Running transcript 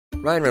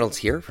Ryan Reynolds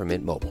here from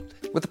Mint Mobile.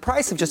 With the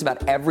price of just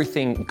about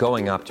everything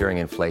going up during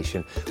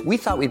inflation, we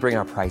thought we'd bring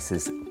our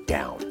prices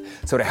down.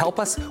 So to help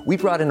us, we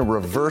brought in a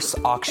reverse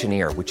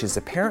auctioneer, which is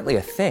apparently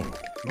a thing.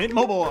 Mint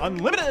Mobile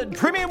Unlimited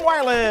Premium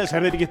Wireless.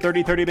 How to get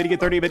 30, 30, bit to get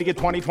 30, bit to get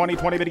 20, 20,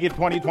 20, bit to get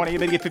 20, 20,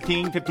 bit to get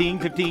 15, 15,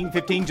 15,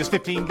 15, just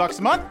 $15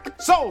 a month?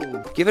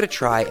 Sold! Give it a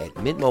try at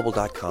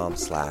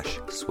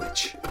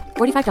mintmobile.com/switch.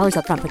 $45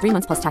 up front for 3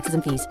 months plus taxes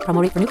and fees.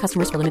 Promo rate for new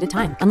customers for limited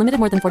time. Unlimited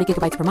more than 40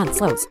 gigabytes per month.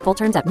 Slows full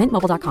terms at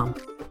mintmobile.com.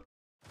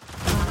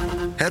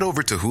 Head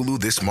over to Hulu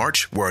this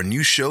March, where our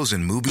new shows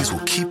and movies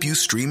will keep you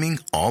streaming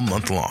all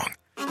month long.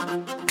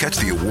 Catch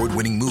the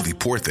award-winning movie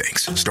Poor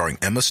Things, starring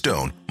Emma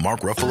Stone,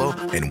 Mark Ruffalo,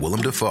 and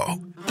Willem Dafoe.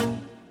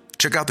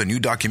 Check out the new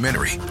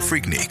documentary,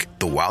 Freaknik,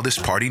 The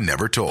Wildest Party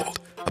Never Told,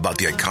 about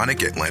the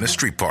iconic Atlanta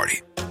street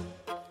party.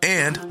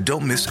 And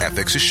don't miss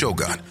FX's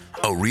Shogun,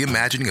 a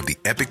reimagining of the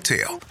epic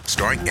tale,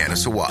 starring Anna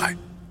Sawai.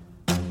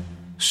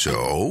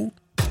 So,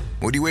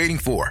 what are you waiting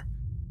for?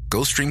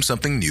 Go stream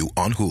something new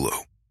on Hulu.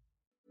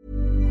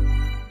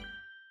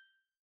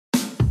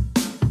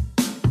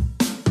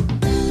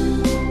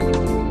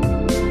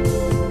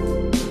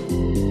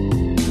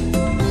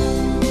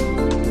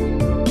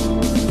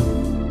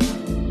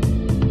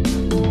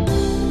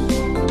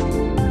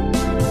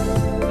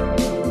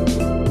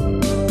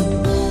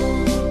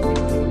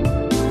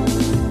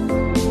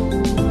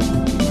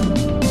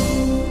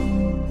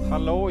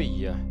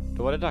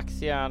 Då var det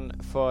dags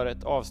igen för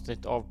ett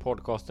avsnitt av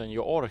podcasten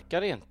Jag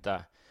orkar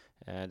inte.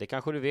 Det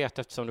kanske du vet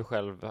eftersom du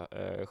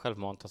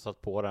självmant har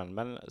satt på den.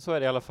 Men så är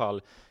det i alla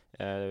fall.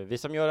 Vi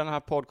som gör den här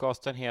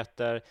podcasten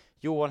heter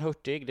Johan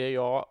Hurtig, det är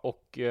jag.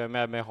 Och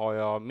med mig har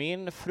jag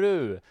min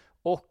fru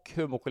och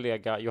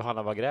humorkollega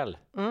Johanna Wagrell.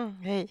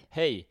 Hej.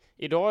 Hej.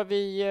 Idag är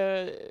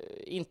vi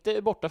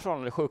inte borta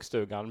från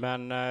sjukstugan,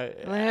 men...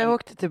 Nej, jag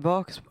åkte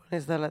tillbaka på den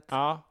istället.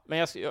 Ja,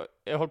 men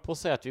jag håller på att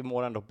säga att vi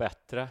mår ändå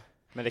bättre.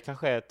 Men det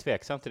kanske är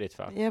tveksamt till ditt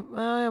fall.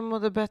 Ja, jag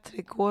mådde bättre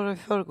igår och i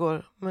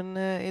förrgår. Men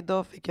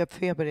idag fick jag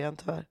feber igen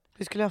tyvärr.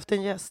 Vi skulle haft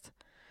en gäst.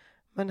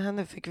 Men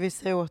henne fick vi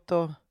säga åt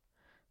att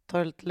ta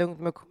det lite lugnt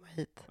med att komma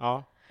hit.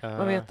 Ja.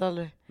 Man vet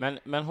aldrig.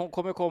 Men hon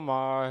kommer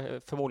komma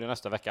förmodligen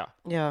nästa vecka.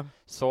 Ja.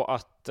 Så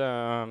att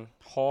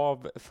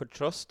hav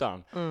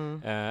förtröstan.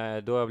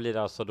 Då blir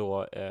det alltså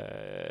då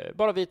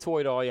bara vi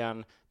två idag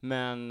igen.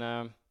 Men...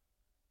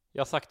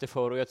 jag har sagt det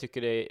förr och jag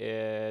tycker det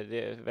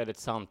är väldigt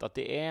sant att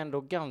det är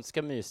ändå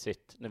ganska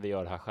mysigt när vi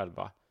gör det här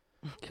själva.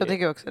 Jag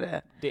tycker också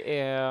det. Det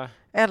är...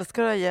 Jag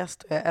älskar att ha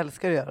gäst och jag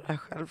älskar att göra det här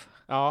själv.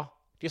 Ja,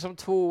 det är som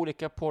två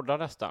olika poddar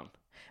nästan.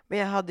 Men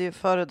jag hade ju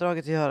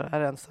föredragit att göra det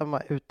här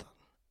ensamma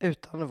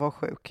utan att vara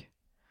sjuk.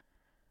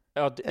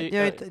 Ja, jag att du har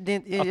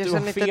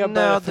inte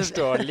feber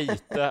förstör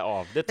lite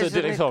av det. Jag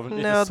känner liksom, inte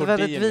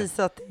nödvändigtvis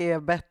att det är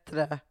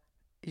bättre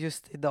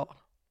just idag.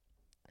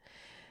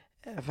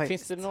 Faktiskt.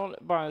 Finns det någon,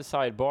 bara en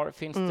sidebar,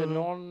 finns det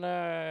någon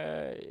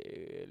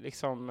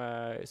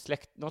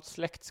något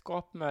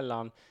släktskap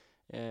mellan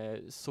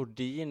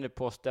sordin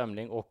på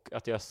stämning och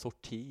att göra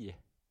sorti?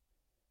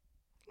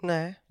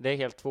 Nej. Det är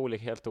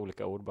helt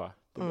olika ord bara.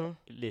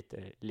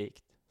 Lite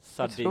likt.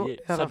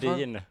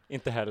 Sardin,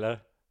 inte heller.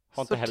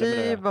 Har inte heller med det.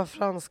 Sorti är bara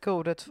franska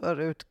ordet för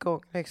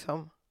utgång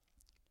liksom.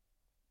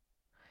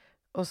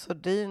 Och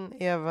sordin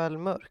är väl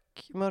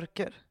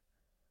mörker.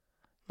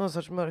 Någon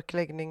sorts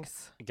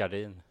mörkläggnings...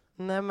 Gardin.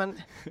 Nej, men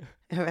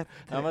jag vet inte.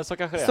 Ja, men så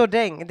kanske det är.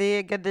 Sordäng, det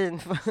är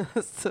gardin.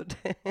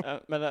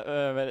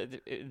 Men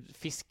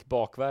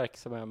fiskbakverk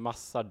som är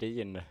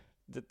massardin.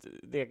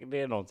 Det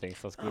är någonting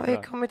som skulle... Ja, jag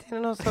har kommit in i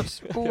någon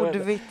sorts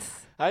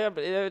ordvits. Ja,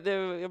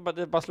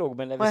 det bara slog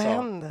mig när vi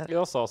händer?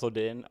 Jag sa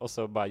sordin och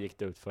så bara gick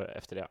det ut för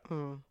efter det.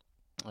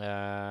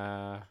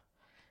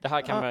 Det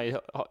här kan man ju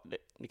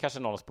det kanske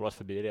någon har spårat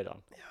förbi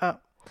redan. Ja.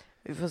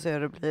 Vi får se hur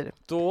det blir.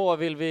 Då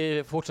vill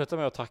vi fortsätta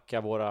med att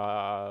tacka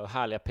våra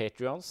härliga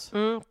Patreons.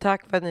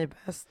 Tack för att ni är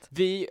bäst.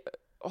 Vi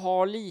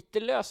har lite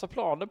lösa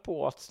planer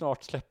på att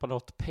snart släppa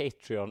något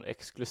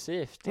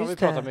Patreon-exklusivt. Det har vi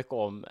pratat mycket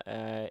om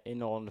i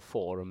någon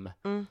form.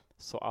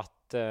 Så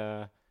att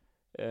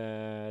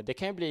det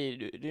kan ju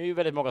bli... Det är ju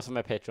väldigt många som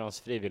är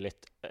Patreons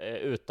frivilligt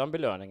utan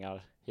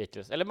belöningar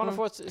hittills. Eller man har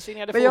fått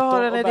signerade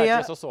foton och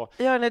badges och så.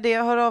 Jag har en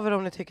idé. Hör av er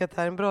om ni tycker att det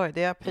här är en bra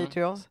idé.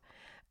 Patreons.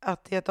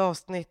 Att det är ett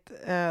avsnitt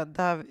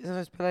där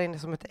vi spelar in det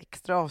som ett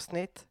extra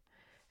avsnitt.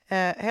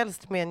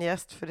 Helst med en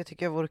gäst, för det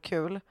tycker jag vore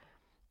kul.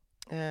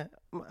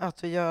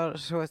 Att vi gör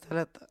så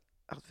istället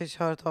att vi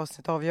kör ett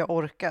avsnitt av Jag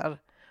orkar.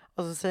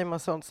 Och så säger man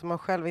sånt som man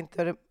själv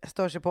inte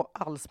stör sig på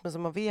alls, men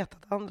som man vet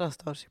att andra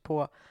stör sig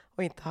på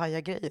och inte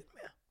hajar grejer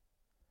med.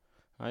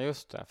 Ja,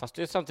 just det. Fast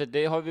det är samtidigt,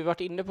 det har vi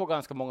varit inne på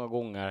ganska många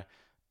gånger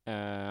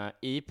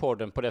i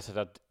podden på det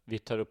sättet att vi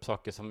tar upp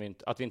saker som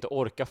att vi inte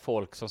orkar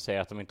folk som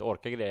säger att de inte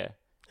orkar grejer.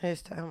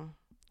 Just det.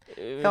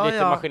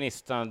 Lite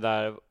maskinisten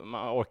där,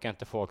 man orkar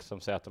inte folk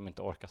som säger att de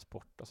inte orkar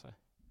sport och så.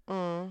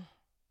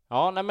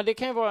 Ja, nej, men det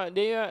kan ju vara,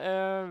 det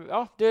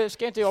är det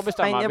ska inte jag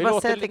bestämma. Vi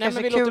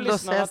låter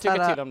lyssnarna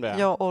tycka till om det.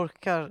 Jag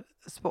orkar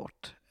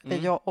sport.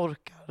 Jag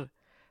orkar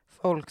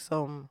folk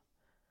som,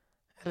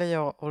 eller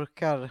jag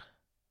orkar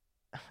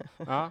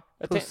Ja,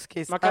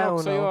 Puskis. man kan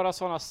också göra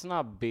sådana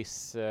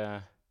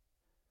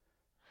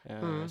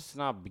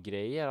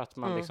snabbgrejer, att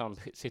man liksom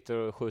sitter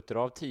och skjuter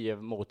av 10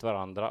 mot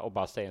varandra och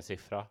bara säger en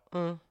siffra.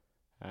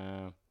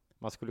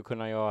 Man skulle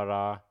kunna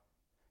göra,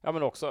 ja,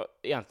 men också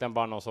egentligen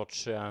bara någon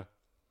sorts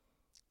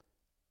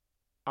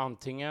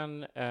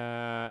antingen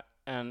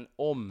en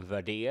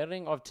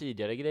omvärdering av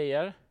tidigare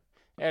grejer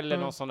eller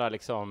någon sån där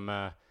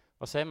liksom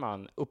vad säger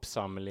man,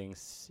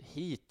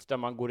 uppsamlingshit där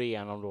man går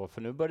igenom då,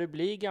 för nu börjar det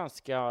bli en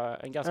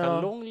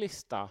ganska lång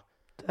lista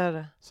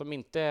som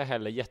inte är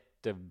heller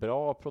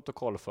jättebra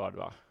protokollförd,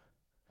 va?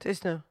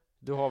 Tyst nu.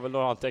 Du har väl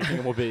någon anteckning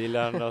i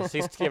mobilen?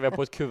 Sist skrev jag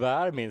på ett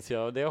kuvert, minns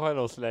jag. Det har jag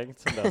nog slängt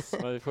sedan dess.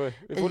 Men vi får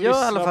jag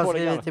har i alla fall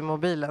skrivit i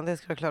mobilen, det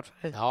ska vara klart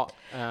för dig. Ja,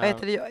 vad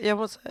heter det?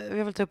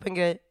 Jag vill ta upp en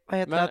grej. Vad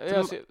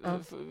heter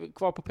det?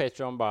 Kvar på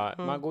Patreon bara.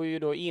 Man går ju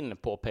då in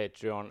på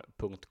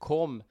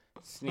patreon.com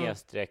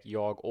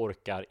 /jag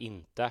orkar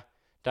inte.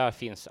 Där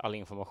finns all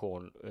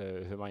information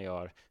hur man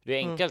gör. Det är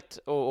enkelt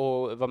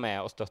att vara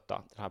med och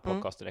stötta den här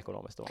podcasten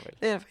ekonomiskt om man vill.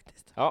 Det är det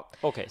faktiskt. Ja,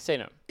 okej, säg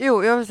nu.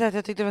 Jo, jag vill säga att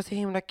jag tyckte det var så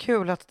himla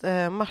kul att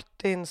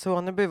Martin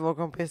Soneby, vår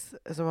kompis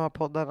som har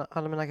podden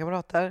Alla mina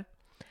kamrater.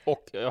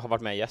 Och jag har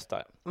varit med i gäst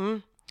där.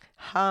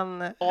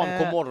 Han...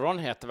 ANK morgon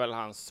heter väl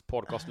hans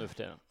podcast nu för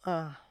tiden.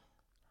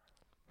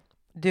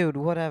 Dude,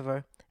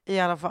 whatever. I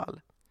alla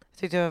fall. Jag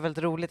tyckte det var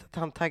väldigt roligt att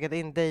han taggade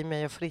in dig,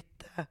 mig och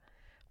Fritte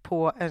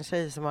på en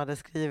tjej som hade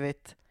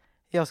skrivit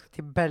jag ska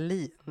till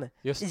Berlin.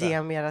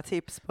 Ge mera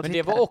tips på Men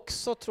Twitter. det var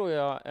också, tror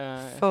jag,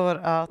 för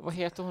att... Vad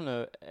heter hon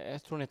nu?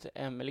 Jag tror hon heter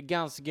Emily.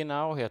 Ganz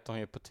genau heter hon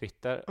ju på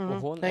Twitter. Och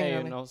hon är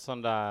ju någon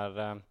sån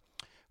där...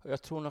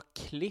 jag tror hon har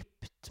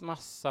klippt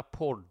massa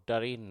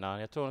poddar innan.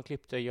 Jag tror hon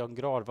klippte Jan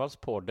Gradvalls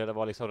podd eller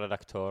var liksom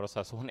redaktör och så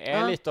här. Så hon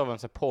är lite av en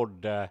sån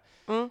podd...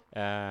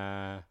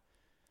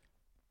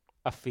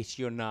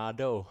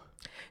 aficionado.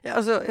 Ja,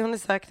 alltså, hon är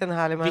säkert en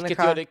härlig människa.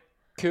 Vilket gör det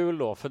kul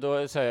då, för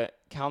då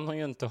kan hon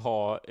ju inte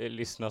ha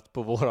lyssnat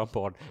på våran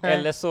podd. Nej.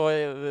 Eller så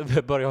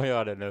börjar hon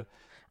göra det nu.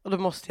 Och då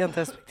måste jag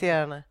inte respektera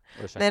henne.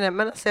 Nej,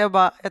 men alltså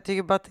jag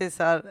tycker bara att det är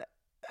så här,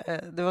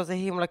 det var så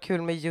himla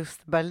kul med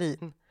just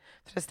Berlin.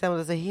 För det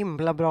stämde så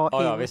himla bra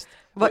in. Ja, visst.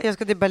 Jag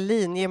ska till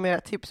Berlin, ge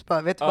mig tips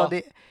bara. Vet du vad?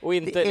 Det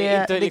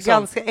är liksom...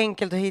 ganska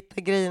enkelt att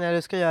hitta grejer när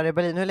du ska göra i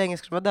Berlin. Hur länge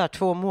ska du vara där?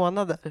 2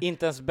 månader?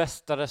 Inte ens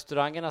bästa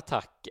restaurangen,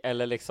 tack.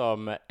 Eller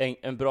liksom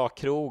en bra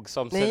krog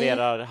som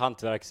serverar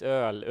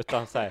hantverksöl.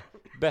 Utan så här,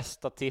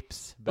 bästa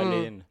tips,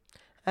 Berlin.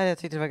 Jag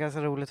tyckte det var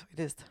ganska roligt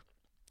faktiskt.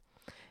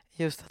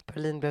 Just att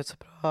Berlin blev så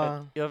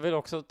bra. Jag vill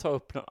också ta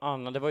upp något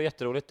annat. Det var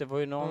jätteroligt. Det var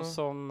ju någon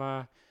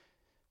som...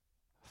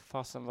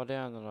 Fasen var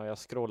det nu då? Jag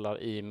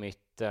scrollar i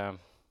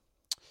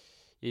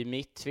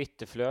mitt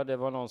Twitterflöde. Det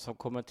var någon som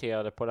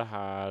kommenterade på det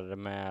här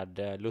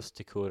med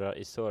lustigkurrar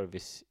i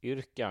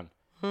serviceyrken.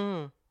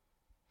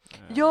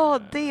 Ja,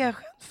 det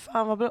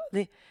fan vad bra.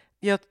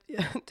 Jag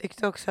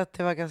tyckte också att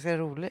det var ganska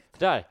roligt.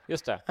 Där,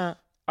 just det.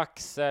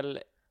 Axel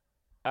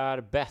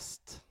är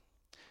bäst.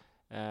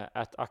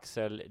 Att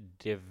Axel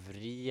de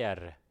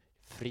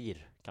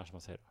Frier, kanske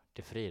man säger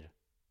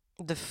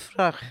då. De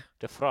Frasch.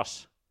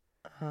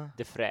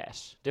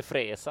 De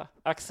Fresa.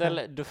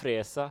 Axel de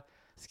Fresa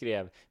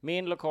skrev: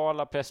 min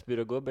lokala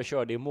pressbyrågubbe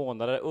körde i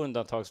månader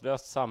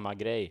undantagslöst samma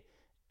grej.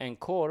 En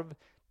korv,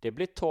 det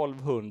blir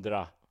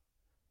 1200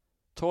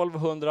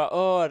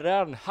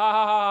 ören.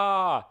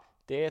 Ha!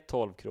 Det är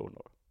 12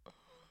 kronor.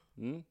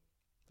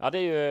 Ja, det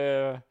är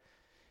ju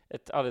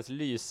ett alldeles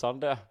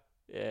lysande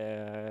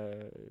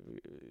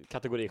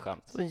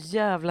kategoriskämt. Så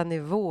jävla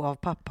nivå av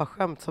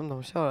pappaskämt som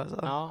de kör alltså.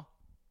 Ja.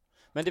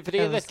 Men det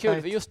är rätt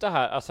kul för just det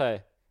här, alltså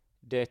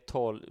det är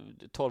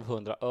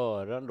 1200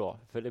 ören då,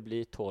 för det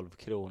blir 12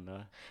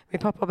 kronor.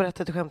 Min pappa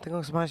berättade ett skämt en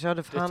gång som han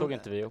körde. För det tog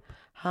inte vi upp.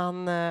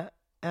 Han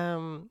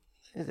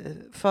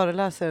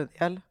föreläser en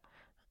del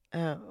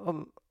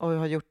och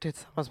har gjort det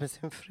tillsammans med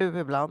sin fru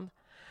ibland.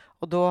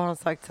 Och då har han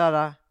sagt så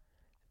här,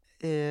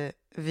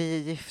 vi är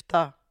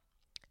gifta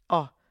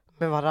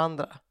med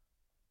varandra.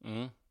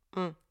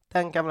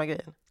 Den gamla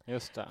grejen.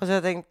 Just det. Och så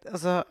jag tänkte,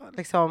 alltså,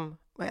 liksom,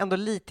 jag är ändå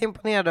lite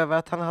imponerad över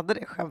att han hade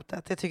det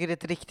skämtet. Jag tycker det är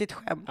ett riktigt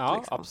skämt. Ja,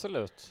 liksom.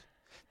 Absolut.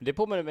 Det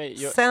påminner mig...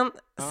 Sen,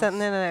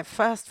 nej,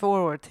 fast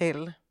forward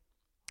till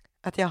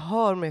att jag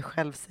hör mig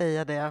själv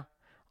säga det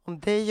om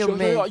dig och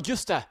mig. Ja,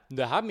 just det.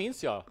 Det här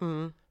minns jag.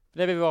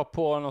 När vi var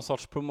på någon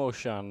sorts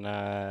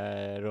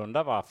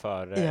promotion-runda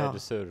för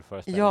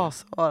dressurföreställningen. Ja,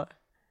 så var det.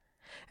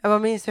 Jag bara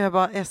minns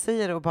jag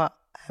säger det och bara,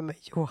 nej men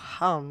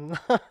Johanna.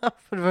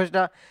 För det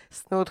första,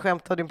 snott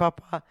skämt av din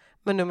pappa.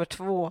 Men nummer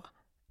 2,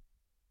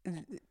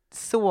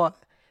 så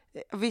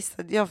visst,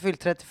 jag har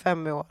fyllt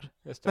 35 i år.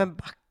 Men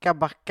backa.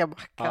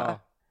 Ja.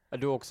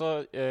 Du har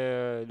också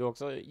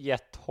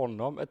gett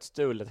honom ett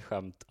stulet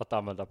skämt att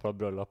använda på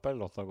bröllop eller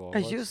något någon gång. Ja,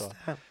 just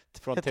det.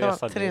 Från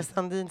Therese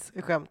Sandins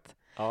skämt.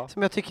 Ja.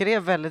 Som jag tycker är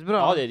väldigt bra.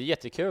 Ja, det är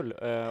jättekul.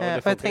 Och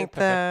det jag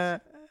tänkte,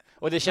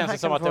 och det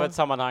känns som att det var ett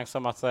sammanhang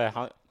som att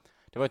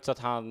det var inte så att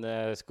han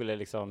skulle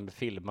liksom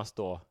filmas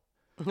då.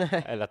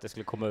 Nej. Eller att det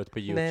skulle komma ut på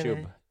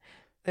YouTube. Nej.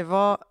 Det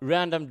var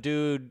random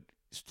dude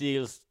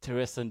Steals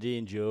Therese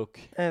Sandin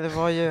joke. Det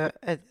var ju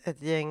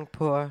ett gäng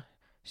på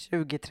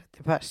 20-30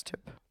 pers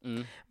typ.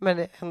 Men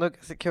det är ändå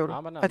ganska kul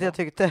att jag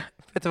tyckte,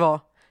 vet du vad?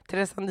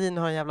 Therese Sandin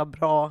har en jävla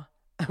bra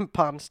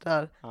punch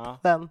där.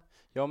 Den.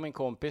 Jag och min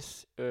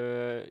kompis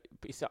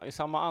i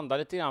samma anda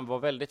lite grann var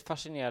väldigt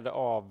fascinerade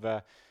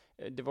av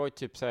det var ju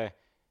typ såhär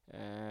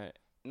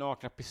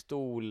nakna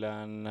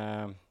pistolen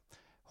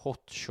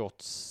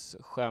hotshots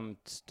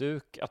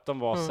skämtstuk att de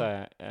var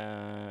såhär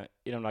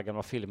i de där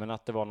gamla filmerna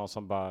att det var någon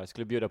som bara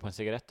skulle bjuda på en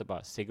cigarett och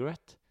bara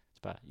cigarette? Så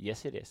bara,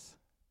 yes it is.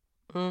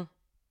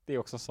 Det är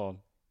också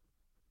sån.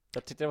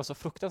 Jag tyckte det var så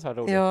fruktansvärt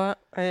roligt. Ja,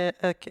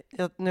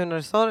 nu när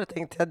du sa det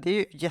tänkte jag det är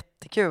ju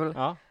jättekul.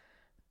 Ja.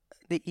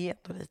 Det är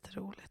ändå lite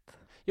roligt.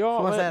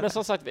 Ja, men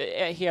som sagt,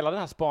 hela den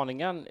här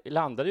spaningen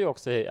landade ju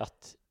också i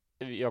att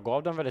jag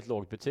gav den väldigt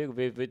lågt betyg.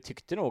 Vi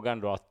tyckte nog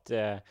ändå att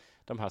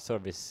de här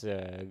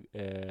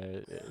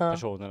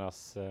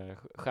servicepersonernas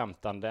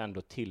skämtande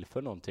ändå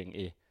tillför någonting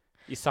i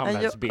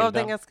samhällsbilden. Jag gav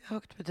den ganska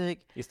högt betyg.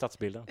 I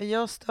stadsbilden.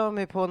 Jag stör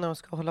mig på när de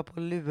ska hålla på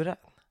och lura.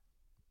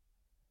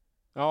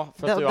 Ja,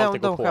 för att du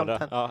alltid går på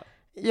skämten. Det.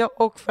 Ja,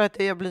 och för att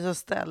jag blir så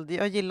ställd.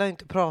 Jag gillar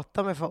inte att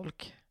prata med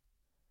folk.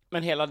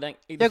 Men hela den,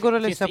 jag går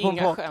och lyssnar på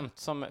inga skämt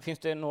som, finns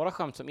det några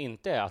skämt som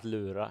inte är att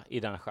lura i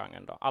den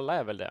genren då? Alla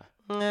är väl det?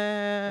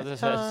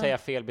 Säga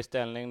fel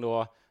beställning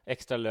då,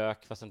 extra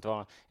lök fast det inte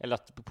var, eller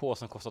att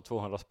påsen kostar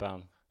 200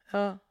 spänn.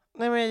 Ja,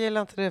 nej men jag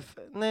gillar inte det.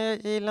 Nej,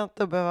 jag gillar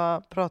inte att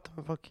behöva prata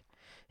med folk.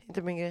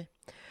 Inte min grej.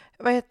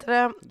 Vad heter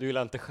det? Du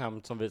gillar inte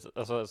skämt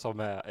som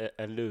är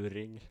en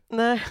luring.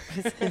 Nej,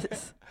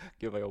 precis.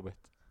 Gud vad jobbigt.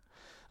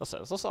 Och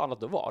sen så sa han att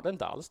då var det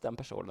inte alls den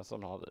personen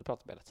som hade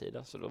pratat med hela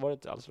tiden. Så då var det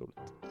inte alls roligt.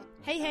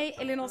 Hej,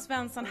 Elinor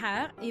Svensson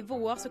här. I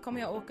vår så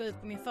kommer jag åka ut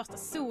på min första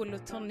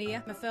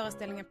soloturné med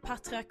föreställningen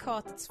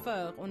Patriarkatets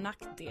för- och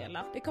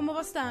nackdelar. Det kommer att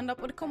vara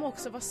stand-up och det kommer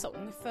också vara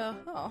sång. För,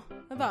 ja,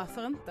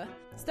 varför inte?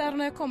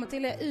 Städerna jag kommer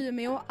till är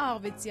Umeå,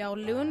 Arvidsjaur,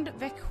 Lund,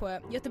 Växjö,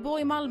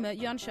 Göteborg, Malmö,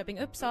 Jönköping,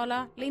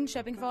 Uppsala,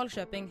 Linköping,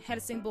 Falköping,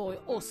 Helsingborg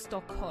och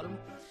Stockholm.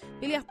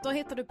 Biljetter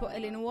hittar du på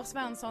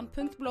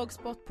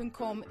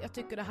elinorsvensson.blogspot.com. Jag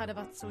tycker det hade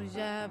varit så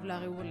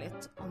jävla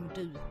roligt om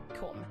du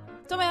kom.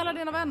 Ta med alla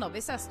dina vänner, vi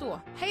ses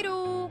då. Hej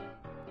då!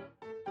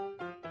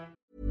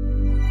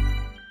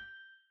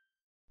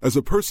 As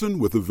a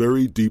person with a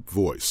very deep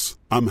voice,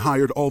 I'm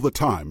hired all the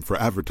time for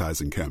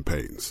advertising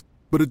campaigns.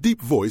 But a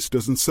deep voice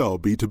doesn't sell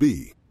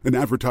B2B, and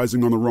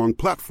advertising on the wrong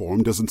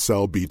platform doesn't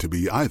sell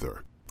B2B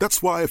either.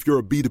 That's why if you're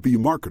a B2B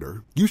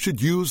marketer, you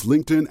should use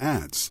LinkedIn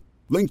ads.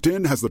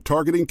 LinkedIn has the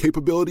targeting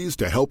capabilities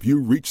to help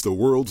you reach the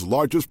world's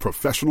largest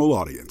professional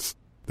audience.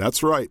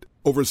 That's right.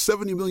 Over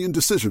 70 million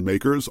decision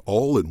makers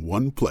all in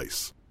one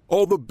place.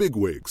 All the big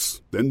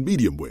wigs, then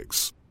medium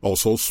wigs.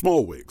 Also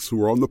small wigs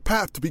who are on the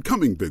path to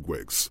becoming big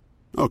wigs.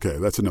 Okay,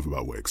 that's enough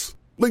about wigs.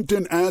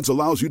 LinkedIn ads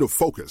allows you to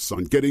focus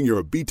on getting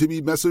your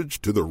B2B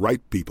message to the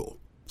right people.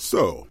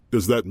 So,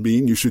 does that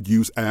mean you should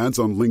use ads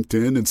on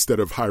LinkedIn instead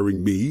of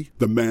hiring me,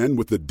 the man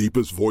with the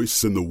deepest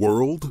voice in the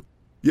world?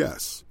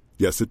 Yes.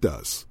 Yes, it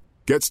does.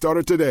 Get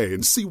started today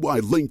and see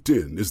why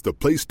LinkedIn is the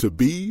place to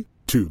be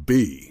to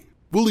be.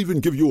 We'll even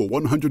give you a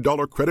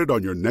 $100 credit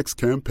on your next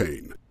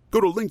campaign.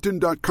 Go to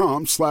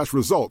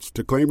linkedin.com/results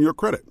to claim your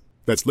credit.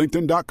 That's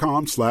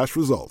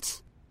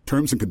linkedin.com/results.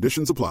 Terms and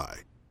conditions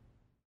apply.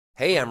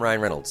 Hey, I'm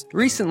Ryan Reynolds.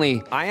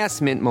 Recently, I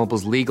asked Mint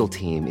Mobile's legal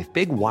team if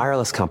big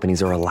wireless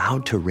companies are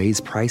allowed to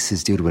raise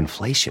prices due to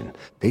inflation.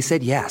 They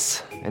said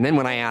yes. And then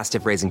when I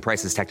asked if raising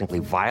prices technically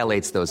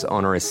violates those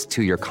onerous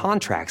two-year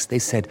contracts, they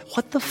said,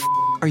 "What the f***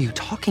 are you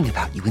talking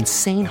about, you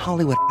insane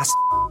Hollywood ass?"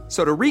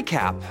 So to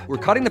recap,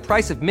 we're cutting the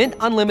price of Mint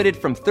Unlimited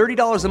from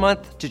 $30 a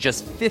month to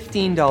just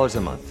 $15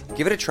 a month.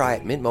 Give it a try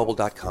at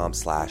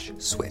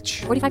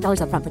mintmobile.com/switch.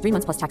 $45 up front for 3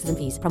 months plus taxes and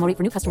fees. Promo rate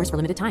for new customers for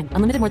limited time.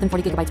 Unlimited more than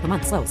 40 gigabytes per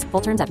month. Slows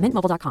full terms at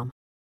mintmobile.com.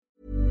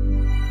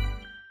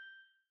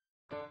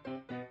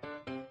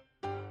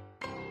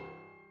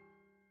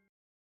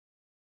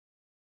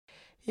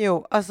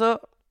 Jo, alltså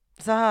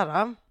så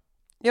här.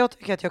 Jag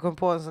tycker att jag kom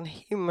på en sån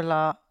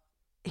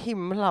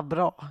himla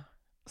bra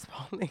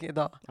spaning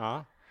idag.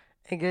 Ja.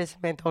 En grej som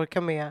jag inte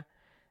orkar med.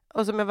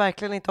 Och som jag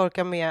verkligen inte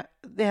orkar med.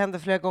 Det händer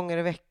flera gånger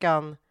i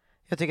veckan.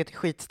 Jag tycker att det är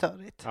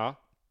skitstörigt. Ja.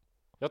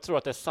 Jag tror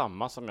att det är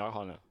samma som jag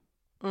har nu.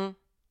 Mm.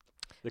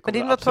 Det men det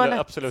är något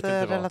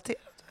toalettrelaterat.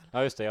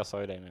 Ja, just det. Jag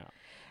sa ju det nu.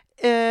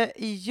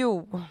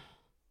 Jo.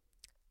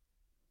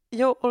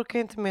 Jag orkar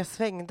inte med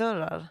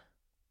svängdörrar.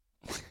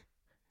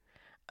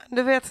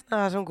 Du vet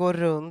såna här som går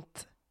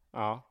runt.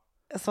 Ja.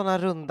 Såna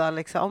runda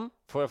liksom.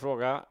 Får jag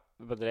fråga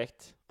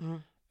direkt?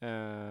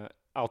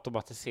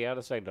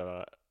 Automatiserade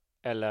svängdörrar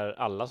eller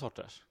alla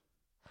sorters?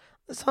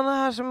 Såna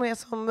här som är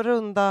som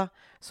runda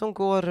som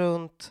går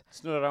runt.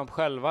 Snurrar de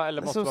själva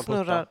eller måste man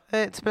snurrar?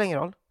 Det spelar ingen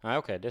roll. Nej,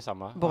 okej, det är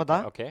samma.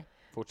 Båda. Okej.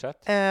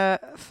 Fortsätt.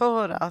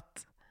 För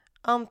att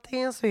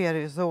antingen så är det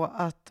ju så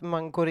att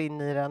man går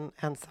in i den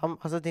ensam,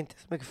 alltså det är inte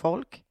så mycket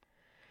folk.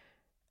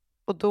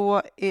 Och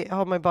då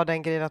har man ju bara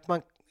den grejen att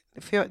man,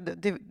 för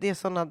det är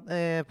sådana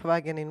på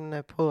vägen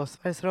in på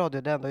Sveriges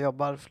Radio, där jag ändå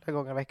jobbar flera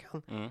gånger i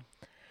veckan.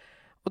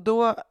 Och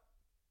då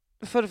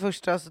för det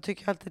första så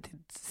tycker jag alltid att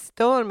det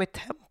stör mitt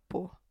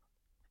tempo.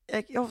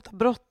 Jag har ofta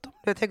bråttom.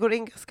 Jag går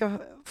in ganska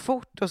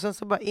fort och sen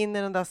så bara in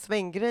i den där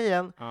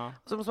svänggrejen. Ja.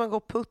 Och så måste man gå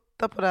och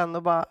putta på den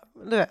och bara,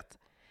 du vet.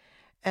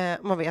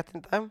 Man vet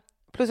inte.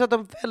 Plus att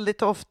de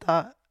väldigt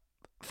ofta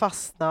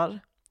fastnar.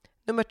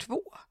 Nummer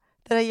 2.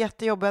 Det är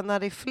jättejobbigt när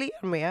det är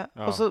fler med.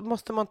 Ja. Och så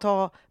måste man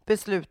ta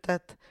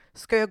beslutet.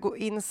 Ska jag gå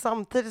in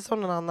samtidigt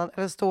som någon annan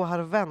eller stå här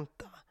och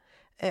vänta?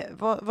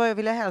 Vad jag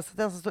vill helst? Att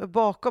den som står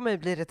bakom mig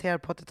blir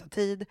irriterad på att det tar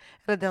tid.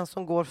 Eller den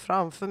som går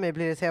framför mig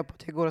blir irriterad på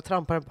att jag går och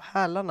trampar den på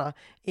hälarna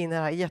i det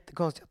här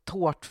jättekonstiga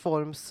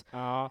tårtforms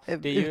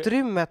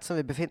utrymmet som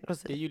vi befinner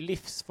oss i. Det är ju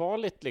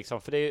livsfarligt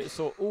liksom, för det är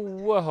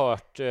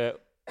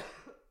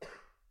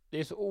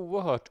så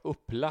oerhört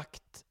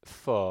upplagt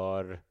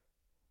för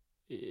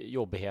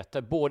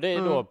jobbigheter. Både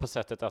då på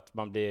sättet att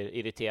man blir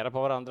irriterad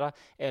på varandra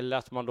eller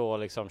att man då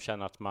liksom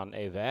känner att man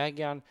är i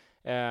vägen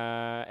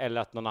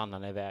eller att någon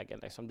annan är i vägen.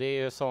 Liksom. Det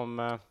är ju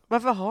som...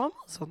 Varför har man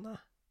sådana?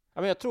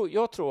 Ja, men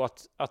jag tror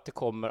att det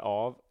kommer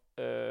av...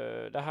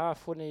 det här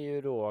får ni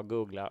ju då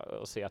googla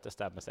och se att det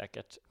stämmer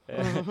säkert.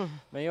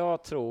 Men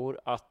jag tror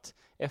att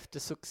efter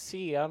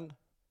succén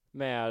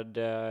med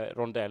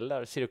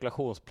rondeller,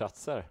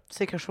 cirkulationsplats.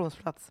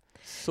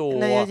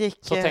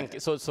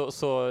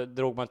 Så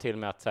drog man till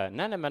med att säga,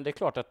 nej men det är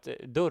klart att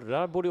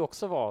dörrar borde ju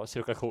också vara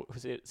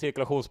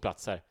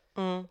cirkulationsplatser.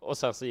 Och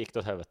sen så gick det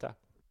åt helvete.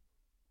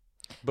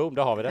 Boom,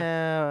 där har vi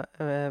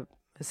det.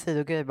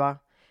 Sidogrej bara.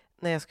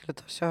 När jag skulle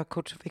ta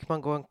körkort så fick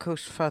man gå en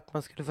kurs för att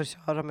man skulle få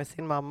köra med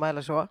sin mamma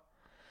eller så.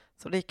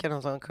 Så det gick jag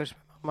en sån kurs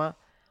med mamma.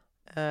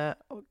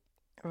 Och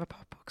var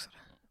pappa också det?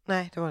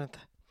 Nej, det var det inte.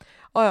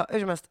 Ja, hur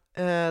som helst.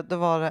 Då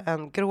var det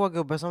en grå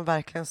gubbe som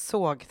verkligen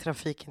såg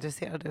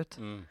trafikintresserad ut.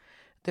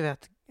 Du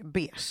vet,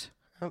 beige.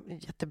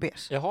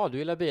 Jättebeige. Jaha, du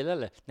gillar bil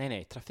eller?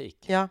 Nej, trafik.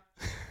 Ja,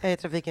 jag är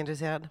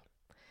trafikintresserad.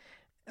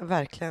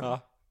 Verkligen. Ja.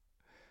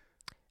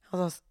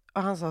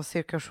 Han sa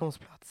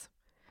cirkulationsplats.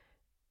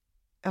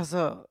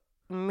 Alltså,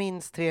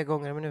 minst 3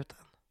 gånger i minuten.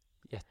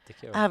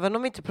 Jättekul. Även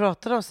om vi inte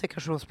pratade om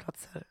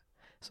cirkulationsplatser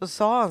så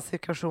sa han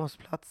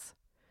cirkulationsplats.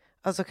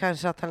 Alltså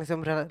kanske att han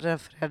liksom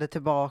refererade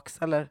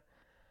tillbaks eller...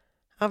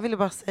 Han ville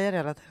bara säga det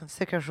hela tiden.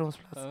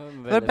 Cirkulationsplats. Det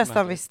var det bästa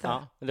han visste.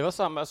 Ja, det var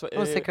samma. Alltså,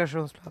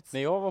 cirkulationsplats.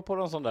 När jag var på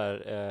en sån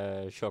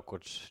där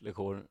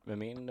körkortslektion med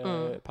min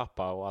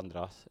pappa och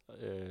andra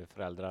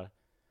föräldrar,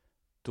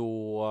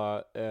 då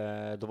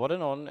var det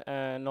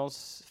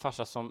någons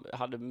farsa som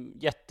hade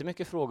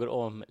jättemycket frågor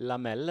om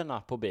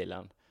lamellerna på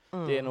bilen.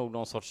 Det är nog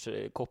någon sorts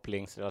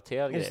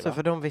kopplingsrelaterad grej. Just det,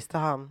 för de visste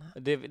han.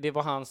 Det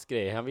var hans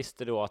grej. Han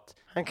visste då att...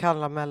 Han kan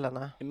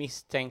lamellerna.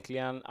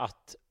 Misstänkligen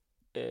att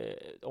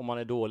om man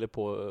är dålig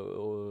på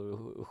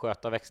att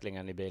sköta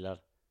växlingen i bilar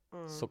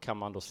så kan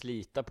man då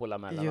slita på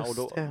lamellerna. Just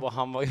och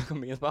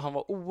då han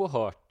var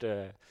oerhört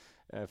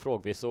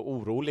frågvis och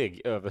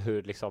orolig över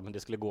hur liksom, det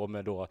skulle gå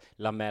med då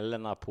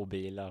lamellerna på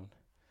bilen.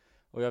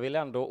 Och jag vill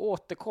ändå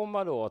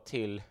återkomma då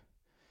till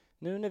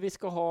nu när vi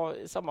ska ha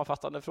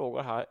sammanfattande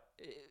frågor här.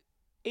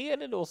 Är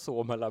det då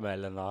så med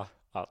lamellerna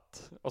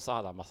att... Och så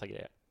hade han massa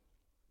grejer.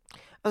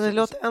 Alltså det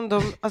låter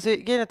ändå... Alltså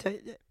grejen att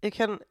jag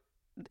kan...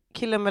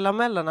 Killen med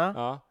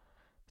lamellerna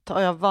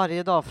tar jag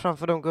varje dag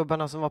framför de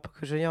gubbarna som var på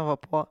kursen jag var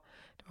på.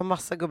 Det var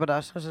massa gubbar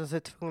där som kände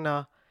sig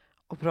tvungna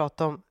att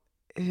prata om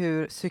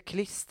hur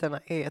cyklisterna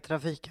är i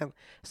trafiken.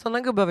 Sådana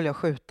gubbar vill jag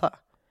skjuta.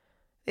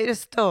 Det är det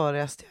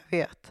störigaste jag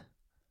vet.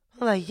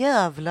 De där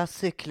jävla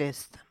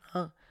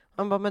cyklisterna.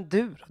 Man bara, men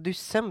du är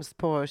sämst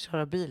på att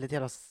köra bil i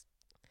hela...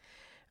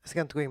 Jag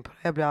ska inte gå in på det.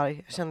 Jag blir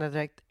arg. Jag känner det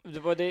direkt.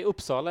 Var det i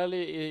Uppsala eller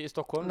i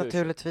Stockholm?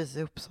 Naturligtvis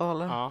i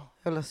Uppsala. Ja.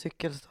 Jävla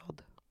cykelstad.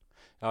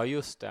 Ja,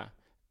 just det.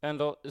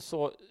 Ändå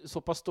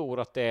så pass stor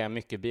att det är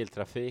mycket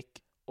biltrafik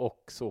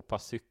och så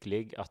pass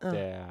cyklig att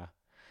det...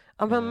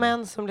 Ja, men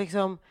män som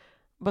liksom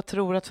bara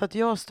tror att för att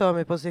jag stör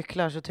mig på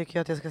cyklar så tycker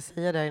jag att jag ska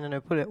säga det inne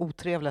nu på det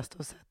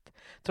otrevligaste sätt.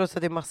 Trots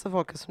att det är massa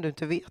folk som du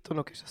inte vet om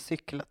de kanske har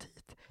cyklat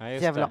hit. Ja,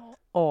 jävla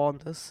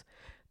anus.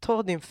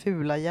 Ta din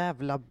fula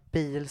jävla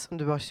bil som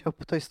du har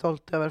köpt och är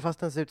stolt över fast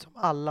den ser ut som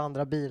alla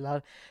andra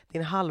bilar.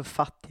 Din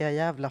halvfattiga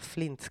jävla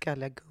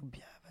flintskalliga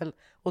gubbjävel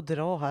och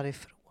dra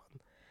härifrån.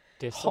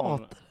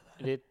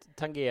 Det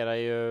tangerar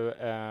ju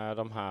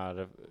de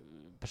här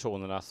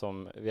personerna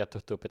som vi har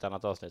tagit upp i ett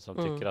annat avsnitt som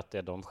tycker att det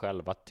är de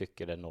själva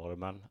tycker det är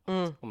normen.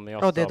 Om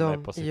jag står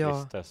med på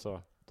cyklister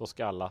så då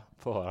ska alla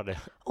få höra det.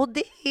 Och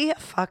det är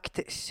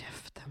faktiskt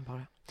käften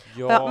bara.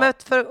 Ja, men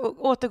för att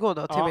återgå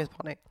då till min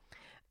spaning.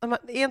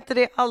 Är inte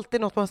det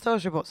alltid något man stör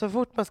sig på? Så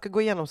fort man ska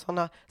gå igenom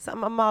sådana,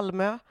 samma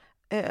Malmö,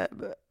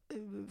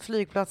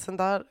 flygplatsen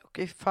där och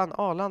i fan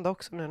Arlanda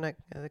också nu när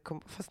det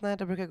kom, fast nej,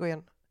 det brukar gå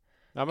igen.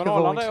 Ja, men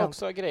Arlanda är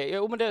också grej.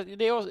 Jo, men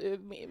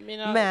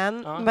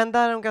men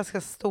där är de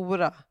ganska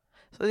stora.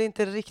 Så det är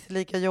inte riktigt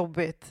lika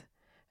jobbigt.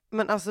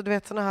 Men alltså du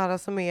vet sådana här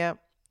som är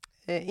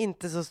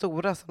inte så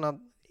stora sådana.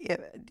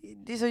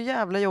 Det är så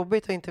jävla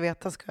jobbigt att inte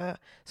veta ska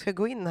jag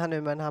gå in här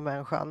nu med den här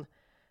människan.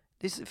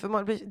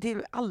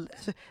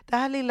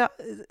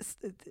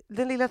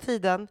 Den lilla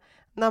tiden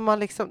när man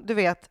liksom, du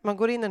vet, man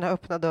går in i den här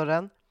öppna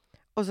dörren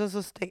Och sen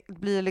så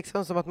blir det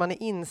liksom som att man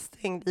är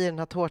instängd i den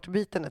här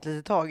tårtbiten ett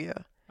litet tag ju.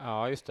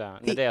 Ja, just det.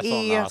 Det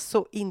är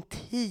så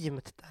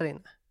intimt där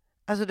inne.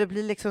 Alltså det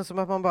blir liksom som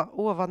att man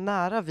bara, vad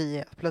nära vi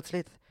är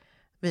plötsligt.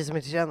 Vi som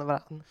inte känner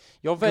varandra.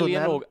 Jag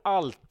väljer nog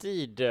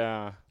alltid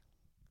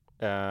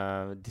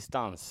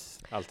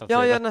distansalternativ.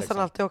 Jag gör nästan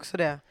alltid också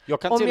det.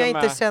 Om jag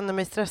inte känner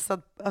mig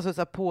stressad, alltså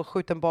så här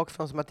påskjuten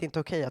bakifrån som att det inte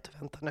är okej att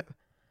vänta nu.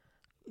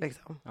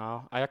 Liksom.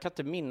 Ja, jag kan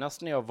inte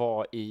minnas när jag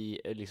var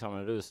i liksom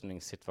en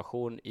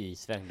rusningssituation i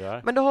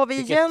svängdörr. Men då har vi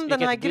igen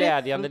den här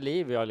glädjande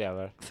liv jag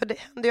lever. För det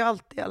händer ju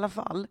alltid i alla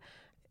fall.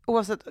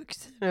 Oavsett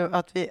nu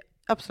att vi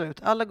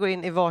absolut alla går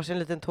in i varsin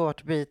liten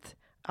tårtbit.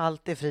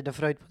 Allt är frid och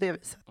fröjd på det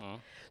viset.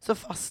 Så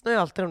fastnar ju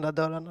alltid de där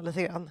dörrarna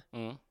lite grann.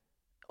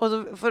 Och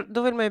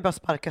då vill man ju bara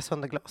sparka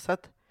sönder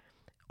glaset.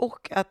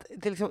 Och att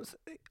det liksom,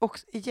 och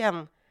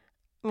igen,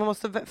 man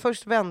måste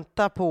först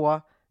vänta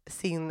på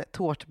sin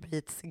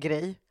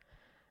tårtbitsgrej.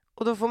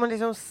 Och då får man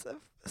liksom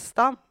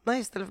stanna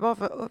istället för bara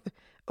för att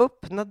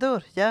öppna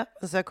dörren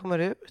så jag kommer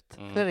ut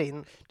eller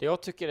in. Det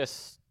jag tycker är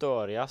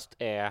störigast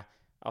är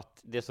att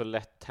det är så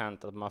lätt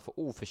hänt att man får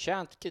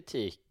oförtjänt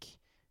kritik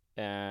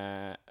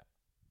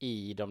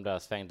i de där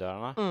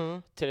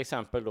svängdörrarna. Till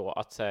exempel då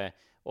att säga,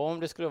 om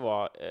det skulle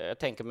vara, jag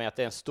tänker mig att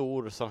det är en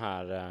stor sån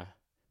här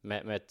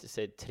med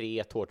säg,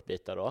 3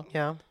 tårtbitar då.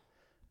 Ja.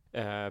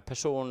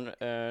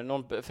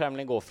 Någon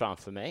främling går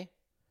framför mig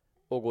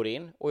och går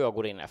in och jag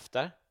går in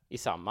efter i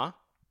samma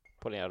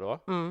på det då.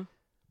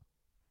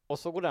 Och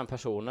så går den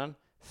personen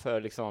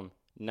för liksom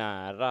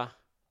nära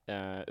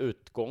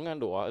utgången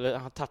då, eller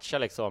han touchar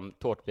liksom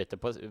tårtbiten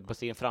på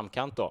sin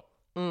framkant då.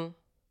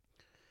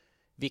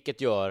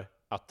 Vilket gör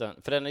att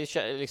för den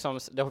är liksom,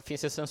 det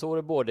finns ju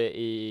sensorer både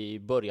i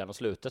början och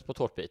slutet på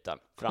tårtbiten,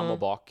 fram och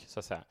bak så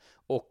att säga.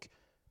 Och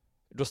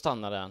då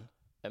stannar den.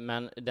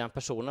 Men den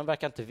personen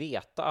verkar inte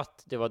veta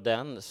att det var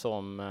den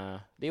som...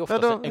 Det är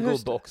oftast en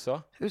gubbe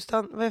också.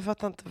 Jag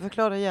fattar inte.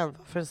 Förklara igen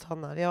varför den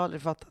stannar. Jag har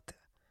aldrig fattat det.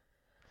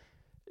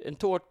 En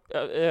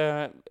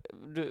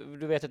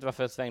du vet inte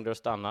varför en svängdörr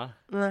stannar?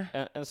 Nej.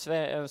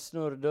 En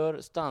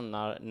snurrdörr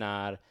stannar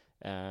när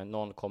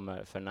någon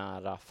kommer för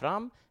nära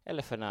fram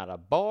eller för nära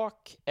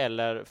bak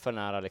eller för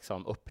nära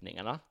liksom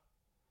öppningarna.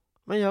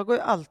 Men jag går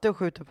ju alltid och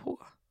skjuter på.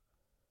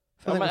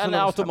 Ja, men den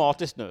är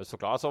automatiskt nu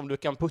såklart. Alltså om du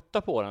kan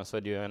putta på den så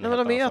är det ju en... Nej,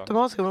 men de är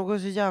automatiska, men de går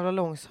så jävla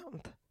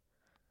långsamt.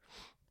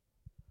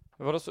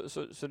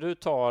 Så du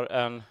tar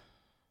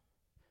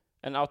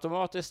en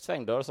automatisk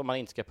svängdörr som man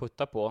inte ska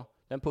putta på.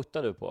 Den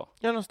puttar du på?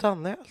 Ja, de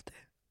stannar ju alltid.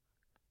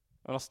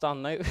 Ja, de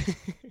stannar ju...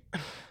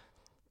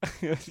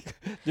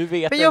 Du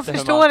vet men jag inte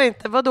förstår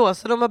inte, vadå?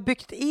 Så de har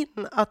byggt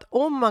in att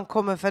om man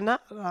kommer för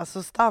nära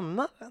så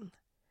stannar den.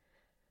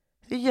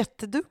 Det är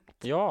jättedumt.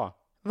 Ja.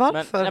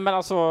 Varför? Men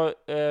alltså,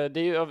 det är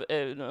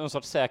ju en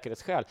sorts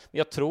säkerhetsskäl. Men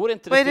jag tror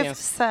inte Vad är det för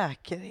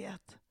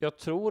säkerhet? Jag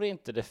tror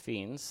inte det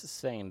finns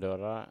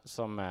svängdörrar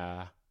som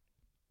är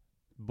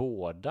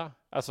båda.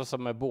 Alltså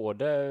som är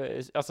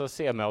både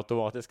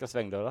semiautomatiska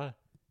svängdörrar.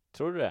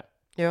 Tror du det?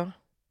 Ja.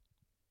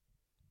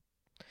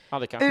 Ja,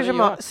 det kanske det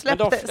gör.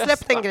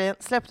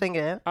 Släpp den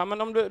grejen. Ja,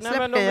 men om du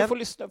får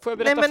lyssna, får jag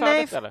berätta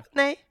färdigt eller?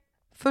 Nej,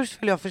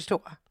 först vill jag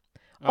förstå.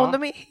 Ja. Om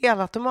de är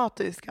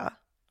helautomatiska.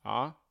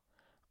 Ja.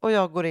 Och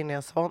jag går in i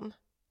en sån.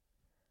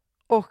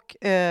 Och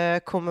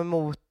kommer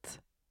mot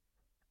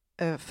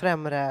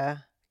främre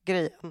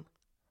grejen.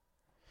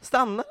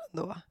 Stannar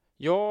den då?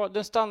 Ja,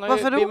 den stannar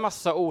ju i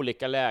massa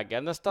olika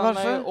lägen. Den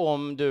stannar ju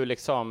om du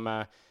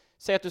liksom...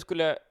 säg att du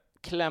skulle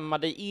klämma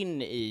dig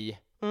in i...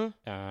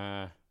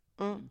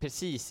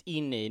 precis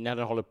in i när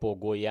den håller på att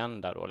gå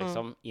igen där då,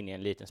 liksom in i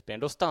en liten spring.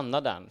 Då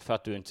stannar den för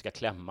att du inte ska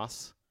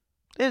klämmas.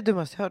 Det är det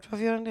dummaste jag hört.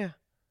 Varför gör den det?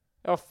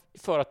 Ja,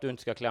 för att du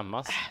inte ska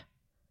klämmas.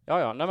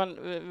 Ja, nej,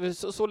 men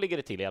så ligger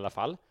det till i alla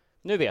fall.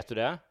 Nu vet du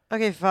det.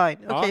 Okej,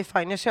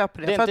 fine. Jag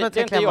köper det. Det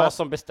är inte jag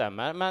som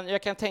bestämmer, men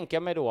jag kan tänka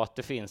mig då att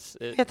det finns...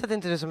 Jag vet att det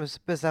inte är du som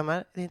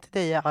bestämmer. Det är inte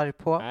det jag är arg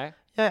på. Nej.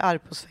 Jag är arg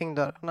på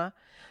svängdörrarna.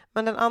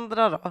 Men den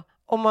andra då?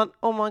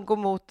 Om man går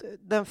mot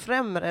den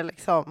främre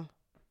liksom...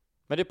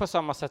 Men det är på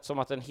samma sätt som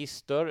att en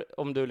hissdörr,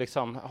 om du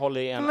liksom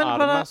håller i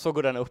armen så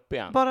går den upp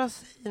igen. Bara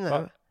säg nu.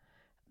 Va?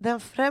 Den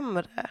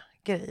främre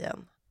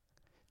grejen.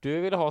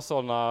 Du vill ha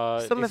sådana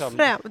som liksom,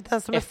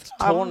 den som ett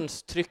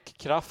tons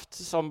tryckkraft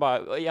som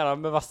bara gärna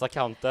med vassa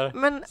kanter.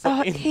 Men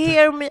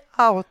hear me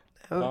out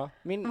nu. Ja,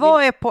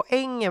 vad är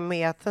poängen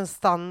med att den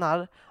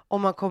stannar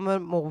om man kommer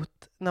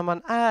mot när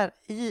man är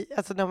i,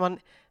 alltså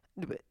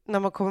när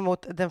man kommer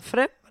mot den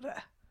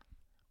främre?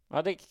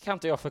 Ja, det kan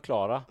inte jag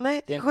förklara.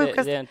 Nej, det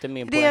är inte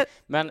min poäng.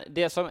 Men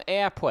det som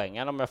är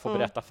poängen, om jag får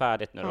berätta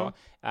färdigt nu då,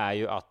 är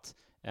ju att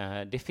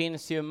det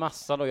finns ju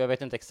massa då, jag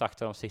vet inte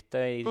exakt hur de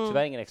sitter,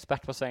 tyvärr ingen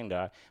expert på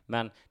svängdörrar,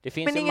 men det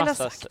finns ju ingen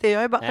massa... har sagt det,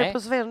 jag är bara på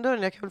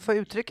svängdörren, jag kan väl få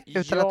uttrycka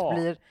utan att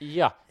det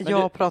blir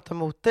jag pratar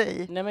mot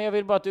dig. Nej, men jag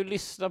vill bara att du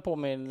lyssnar på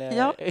min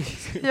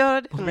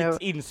gör det på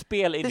mitt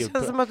inspel i din prata. Det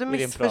känns som att du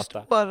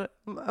missförstår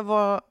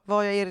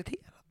vad jag är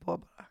irriterad på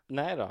bara.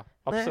 Nej då,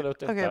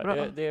 absolut inte.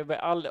 Okay, det är med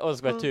all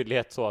önskvärd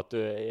tydlighet så att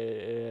du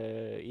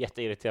är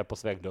jätteirriterad på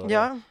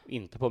svängdörrar,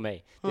 inte på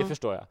mig. Det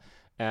förstår jag.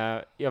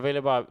 Jag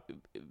ville bara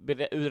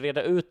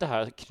reda ut det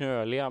här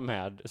knöliga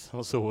med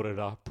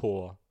sensorerna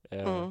på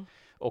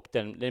och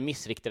den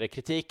missriktade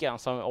kritiken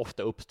som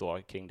ofta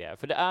uppstår kring det.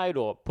 För det är ju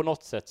då på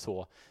något sätt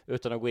så,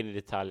 utan att gå in i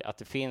detalj, att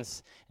det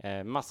finns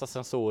massa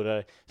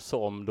sensorer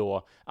som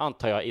då,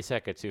 antar jag, i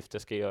säkerhetssyfte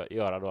ska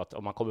göra då att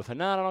om man kommer för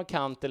nära någon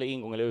kant eller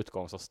ingång eller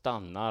utgång så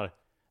stannar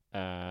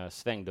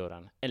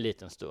svängdörren en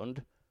liten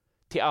stund.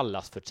 Till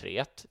allas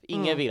förtret.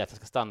 Ingen vill att den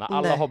ska stanna.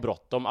 Alla har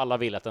bråttom. Alla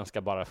vill att den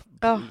ska bara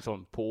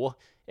liksom på.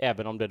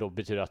 Även om det då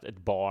betyder att ett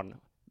barn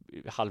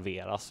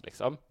halveras.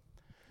 Liksom.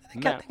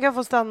 Den kan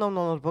få stanna om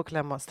någon håller på att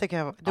klämmas. Det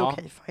är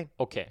okej, fine.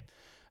 Okej.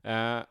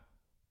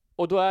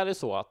 Och då är det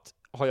så att,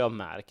 har jag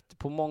märkt,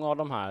 på många av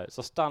de här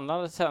så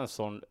stannar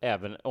sensorn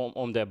även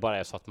om det bara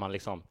är så att man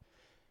liksom...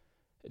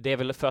 Det är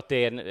väl för att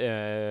det är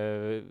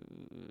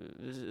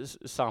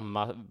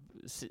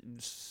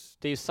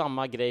det är ju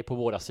samma grej på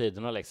båda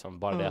sidorna liksom,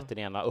 bara det att den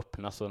ena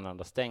öppnas och den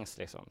andra stängs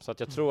liksom. Så att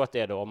jag tror att det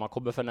är då, om man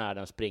kommer för nära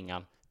den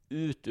springan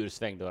ut ur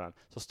svängdörren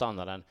så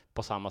stannar den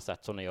på samma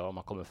sätt som den gör om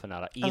man kommer för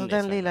nära in i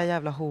den lilla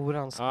jävla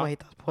horan som har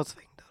hittat på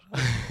svängdörren.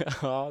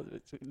 Ja,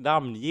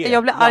 namnge.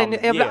 Jag blir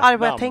arg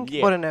vad jag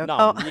tänker på det nu.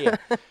 Namnge.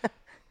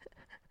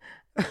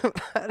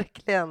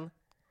 Verkligen.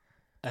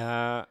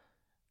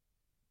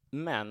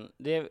 Men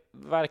det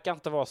verkar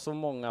inte vara så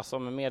många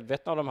som är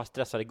medvetna om de här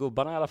stressade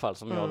gubbarna i alla fall,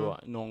 som jag då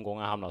någon gång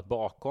har hamnat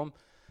bakom,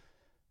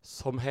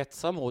 som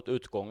hetsar mot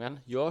utgången,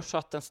 gör så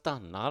att den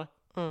stannar,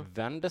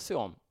 vänder sig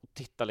om och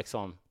tittar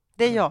liksom.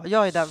 Det är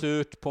jag är den.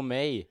 Surt på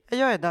mig.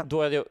 Jag är den.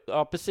 Då är det,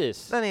 ja,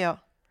 precis. Den är jag.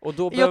 Och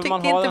då Jag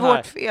man tycker ha inte den här...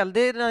 vårt fel. Det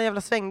är den här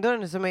jävla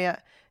svängdörren som är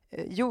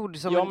gjord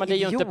som en men det är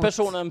ju idiot. inte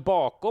personen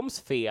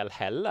bakoms fel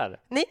heller.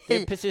 Nej,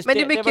 det är precis men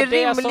det är mycket var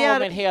det som rimligare. var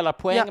min hela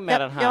poäng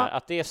med den här,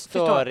 att det är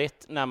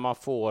störigt när man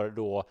får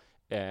då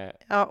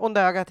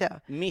onda ögat,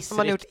 missriktad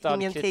man har gjort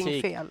ingenting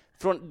kritik fel.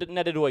 Från,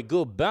 när det då är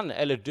gubben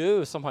eller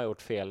du som har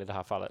gjort fel i det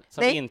här fallet,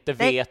 som inte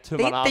vet hur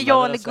man använder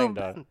jag eller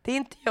svängdörr. gubben. Det är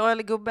inte jag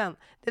eller gubben.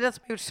 Det är den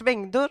som har gjort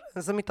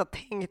svängdörren som inte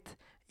har tänkt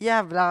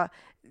jävla...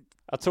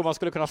 Jag tror man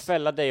skulle kunna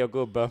fälla dig och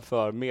gubben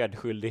för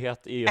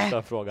medskyldighet i just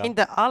den frågan.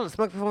 Inte alls.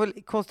 Man får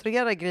väl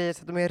konstruera grejer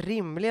så att de är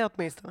rimliga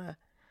åtminstone.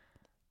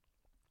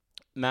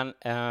 Men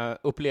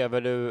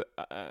upplever du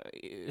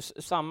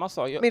samma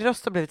sak? Min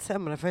röst har blivit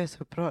sämre för jag är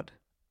så upprörd.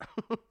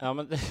 Ja,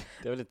 men det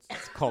är väl inte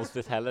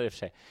konstigt heller i och för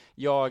sig.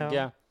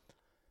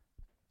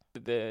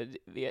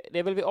 Det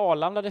är väl vid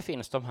Arlanda det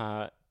finns de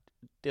här,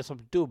 det är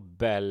som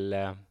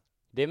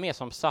det är mer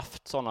som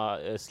saft,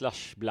 sådana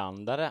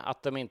slushblandare,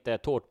 att de inte är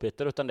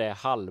tårtbitar utan det är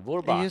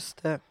halvor bara.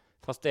 Just det.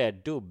 Fast det är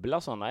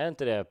dubbla sådana, är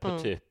inte det på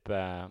typ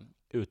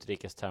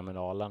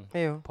utrikesterminalen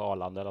på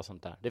Arlanda eller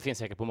sånt där? Det finns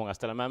säkert på många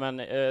ställen, men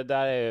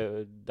där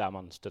är där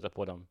man stöter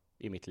på dem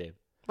i mitt liv.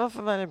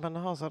 Varför väljer man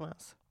att ha sådana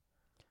ens?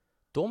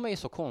 De är ju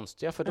så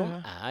konstiga, för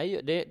de är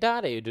ju,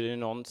 där är ju det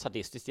någon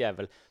sadistisk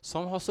jävel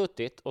som har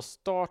suttit och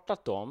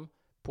startat dem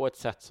på ett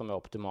sätt som är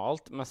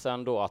optimalt, men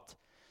sen då att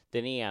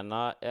den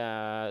ena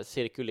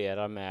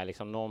cirkulerar med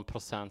liksom någon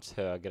procents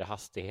högre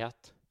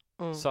hastighet.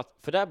 Så att,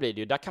 för där blir det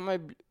ju, där kan man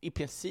ju i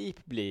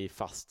princip bli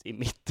fast i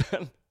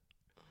mitten.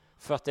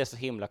 För att det är så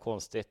himla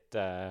konstigt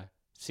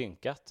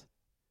synkat.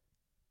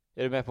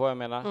 Är du med på vad jag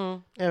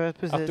menar? Jag vet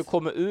precis. Att du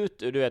kommer ut,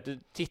 du vet, du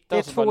tittar. Det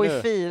är två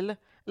i fil,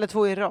 eller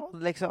två i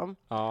rad liksom.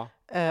 Ja.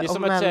 Det är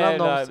som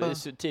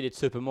ett tidigt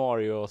Super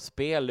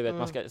Mario-spel, du vet,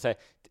 man ska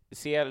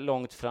se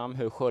långt fram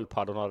hur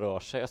sköldpaddorna rör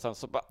sig och sen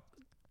så bara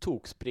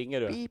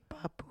springer du.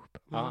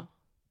 Ja.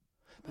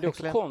 Det är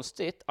också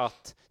konstigt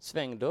att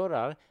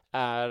svängdörrar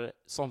är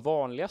som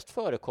vanligast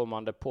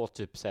förekommande på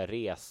typ så här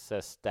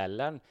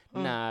reseställen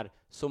när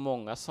så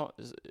många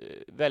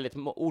väldigt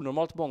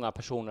onormalt många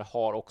personer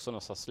har också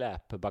någon sorts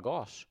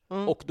släpbagage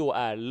och då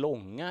är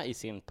långa i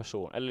sin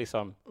person eller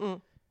liksom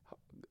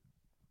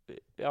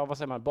vad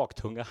säger man,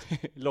 baktunga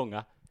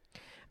långa.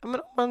 Ja, men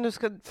om man nu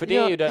ska för det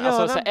är ju det,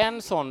 alltså så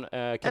en sån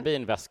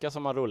kabinväska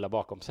som man rullar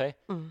bakom sig.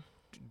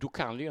 Då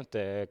kan du ju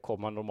inte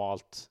komma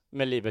normalt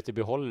med livet i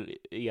behåll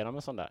genom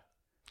en sån där.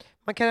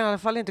 Man kan i alla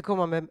fall inte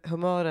komma med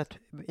humöret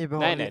i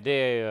behåll. Nej, det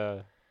är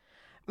ju...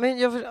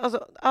 Men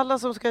alla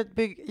som ska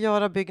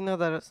göra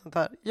byggnader och sånt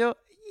där, inga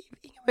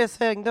mer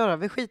svängdörrar,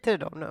 vi skiter i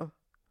dem nu.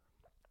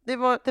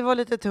 Det var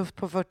lite tufft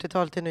på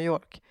 40-talet i New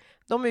York.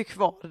 De är ju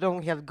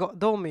kvar,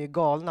 de är ju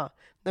galna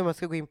när man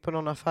ska gå in på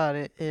någon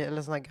affär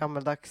eller sån här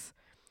gammaldags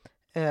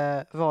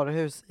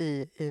varuhus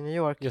i New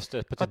York. Just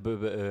det, på typ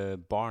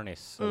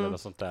Barneys eller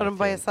något sånt där. Och de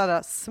bara är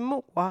sådär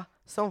små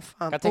som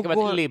fan. Jag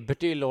tänker att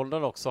Liberty i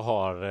London också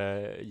har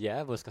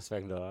djävulska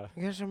svängdörrar.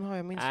 Kanske de har,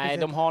 jag minns Nej,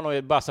 de har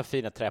nog bara så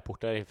fina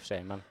träportar i och för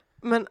sig.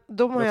 Men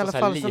de har i alla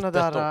fall såna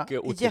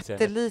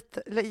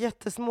där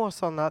jättesmå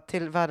sådana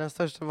till världens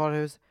största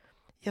varuhus.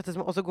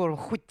 Jättesmå, och så går de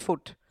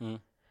skitfort.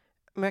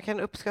 Men jag kan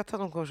uppskatta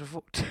att de går så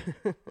fort.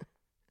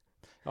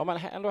 Ja, men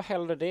ändå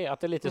hellre det, att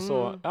det är lite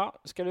så,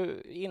 ska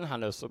du in här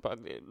nu så bara,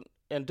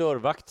 en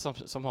dörrvakt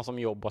som har som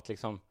jobb att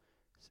liksom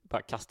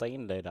bara kasta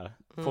in dig där.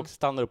 Folk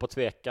stannar upp och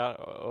tvekar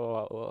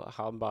och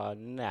han bara,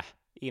 nej,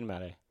 in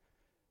med dig.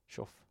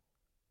 Tjoff.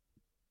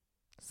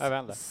 Jag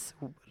vet inte.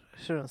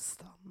 Så den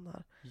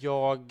stannar.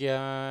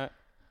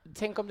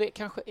 Tänk om det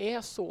kanske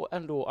är så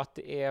ändå att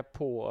det är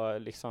på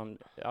liksom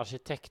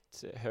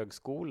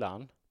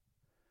arkitekthögskolan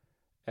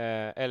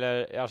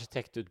eller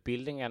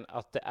arkitektutbildningen,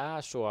 att det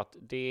är så att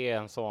det är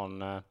en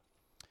sån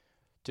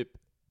typ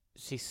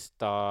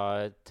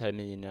sista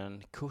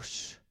terminen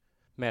kurs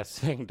med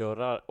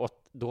svängdörrar, och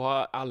då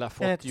har alla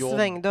fått jobb.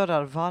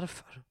 Svängdörrar,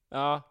 varför?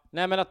 Ja,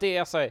 nej men att det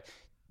är så här,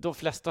 de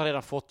flesta har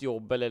redan fått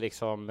jobb eller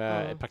liksom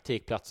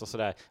praktikplats och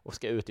sådär och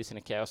ska ut i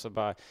sina karriär, och så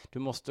bara, du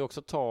måste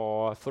också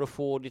ta, för att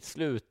få ditt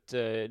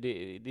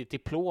ditt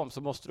diplom,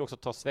 så måste du också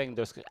ta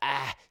svängdörr.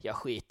 Jag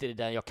skiter i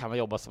den, jag kan väl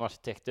jobba som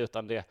arkitekt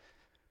utan det.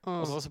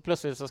 Och så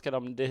plötsligt så ska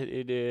de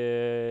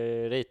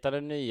rita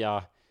den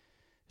nya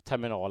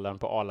terminalen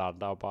på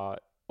Arlanda och bara,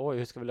 oj,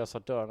 hur ska vi lösa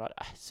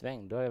dörrarna?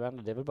 Svängdörr, jag vet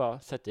inte, det är väl bara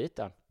sätta dit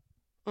den.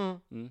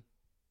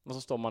 Och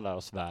så står man där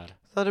och svär.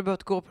 Så hade du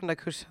behövt gå på den där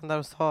kursen där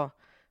och sa,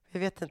 vi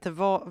vet inte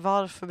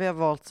varför vi har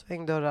valt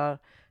svängdörrar,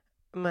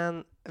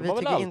 men vi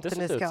tycker inte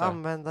ni ska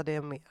använda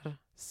det mer.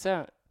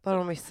 Sen, då har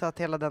de missat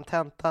hela den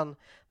tentan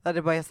där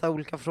det bara är så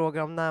olika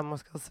frågor om när man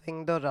ska ha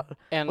svängdörrar.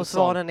 Och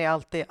svaren är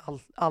alltid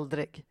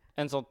aldrig.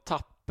 En sån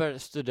tapper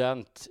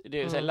student.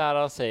 Det är så här,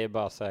 läraren säger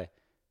bara så här,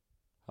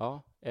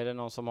 ja, är det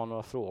någon som har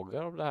några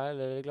frågor om det här,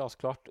 eller är det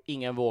glasklart?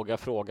 Ingen vågar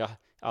fråga.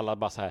 Alla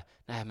bara så här,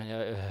 nej men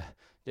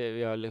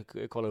jag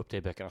kollar upp det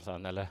i böckerna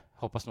sen, eller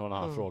hoppas någon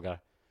annan frågar.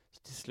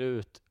 Så till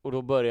slut, och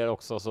då börjar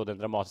också så den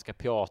dramatiska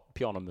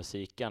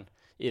pianomusiken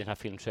i den här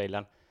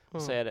filmtrailern.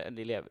 Och så är det en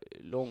elev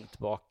långt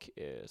bak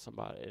som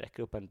bara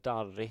räcker upp en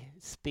darrig,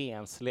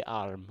 spenslig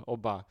arm och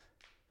bara,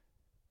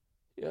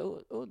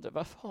 jag undrar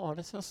varför har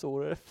det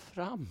sensorer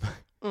fram?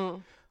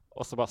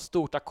 Och så bara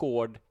stort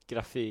ackord,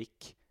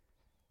 grafik,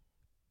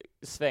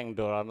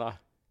 svängdörrarna,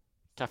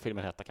 kan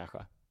filmen heta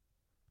kanske,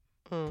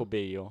 på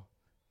bio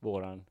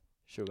våren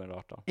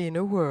 2018. In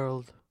a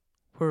world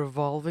where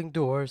revolving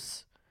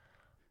doors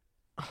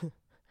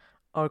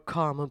are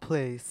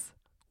commonplace,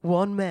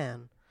 one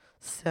man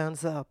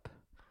stands up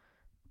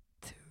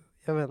to,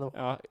 jag vet inte.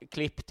 Ja,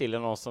 klipp till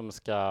någon som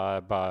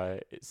ska bara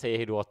säga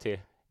hejdå till,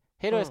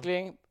 hejdå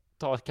älskling,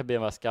 ta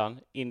kabinväskan,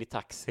 in i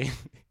taxin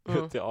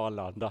ut till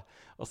Arlanda,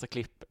 och så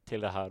klipp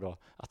till det här då,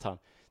 att han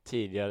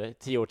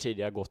 10 år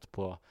tidigare gått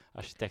på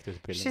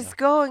arkitektutbildningen. She's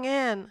going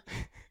in.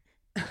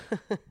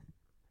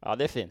 Ja,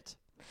 det är fint.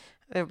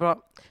 Det är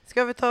bra.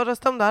 Ska vi ta och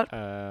rösta om där?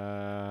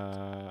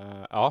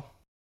 Ja.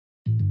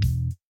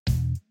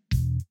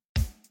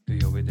 Hur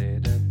gör vi det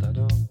detta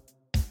då?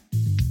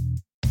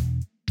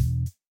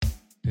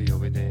 Hur gör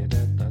vi det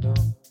detta då?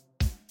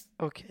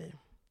 Okej.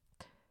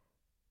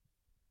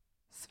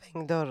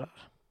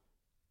 Svängdörrar.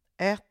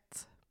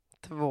 1,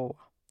 2,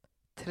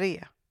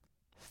 3.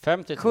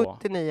 52.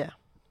 79.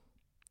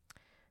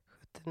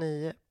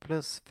 79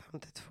 plus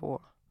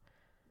 52.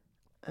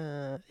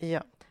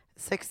 Ja.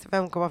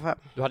 65,5.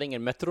 Du hade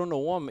ingen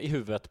metronom i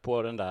huvudet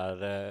på den där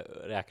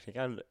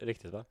räkningen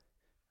riktigt, va?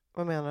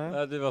 Vad menar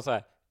du? Det var så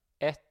här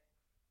 1,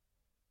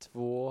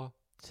 2,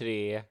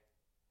 3,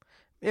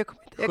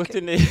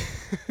 79.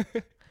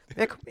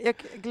 Jag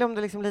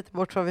glömde liksom lite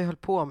bort vad vi höll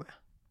på med.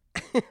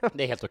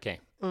 Det är helt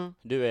okej.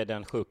 Du är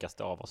den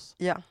sjukaste av oss.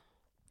 Ja.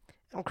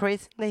 I'm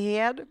crazy in the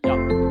head. Ja.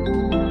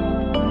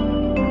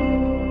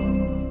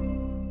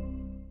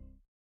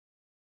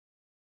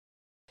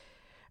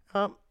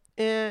 Ja.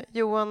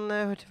 Johan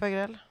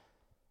Hurtig-Fagrell.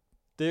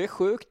 Det är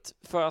sjukt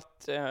för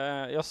att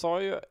jag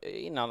sa ju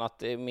innan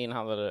att min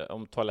handlade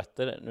om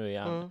toaletter nu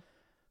igen.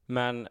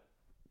 Men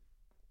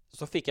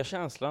så fick jag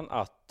känslan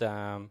att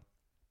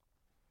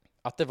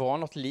det var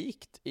något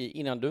likt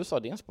innan du sa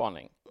din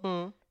spaning.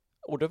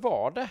 Och det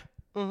var det.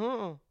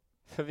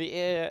 För vi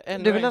är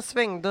ändå... Du vill ha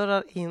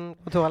svängdörrar in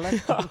på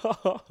toaletten?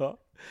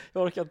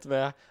 Jag orkar inte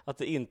med att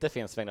det inte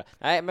finns svängdörrar.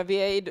 Nej, men vi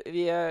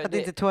är att det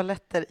inte är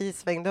toaletter i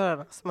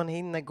svängdörrarna så man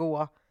hinner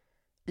gå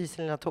i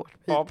sin lilla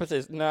tårtbit. Ja,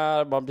 precis.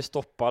 När man blir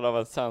stoppad av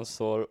en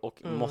sensor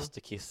och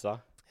måste kissa.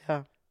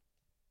 Ja.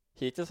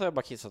 Hittills har jag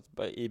bara kissat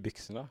i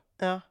byxorna.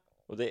 Ja.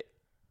 Och det...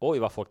 Oj,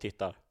 vad folk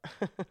tittar.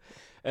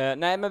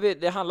 Nej, men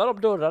det handlar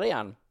om dörrar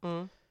igen.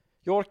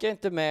 Jag orkar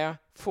inte med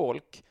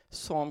folk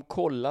som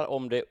kollar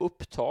om det är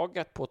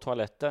upptaget på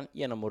toaletten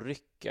genom att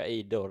rycka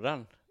i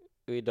dörren,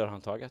 i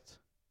dörrhandtaget.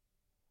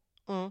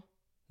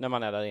 När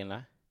man är där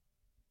inne.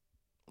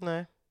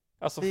 Nej.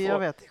 Alltså jag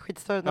vet, det är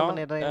skitstörigt när man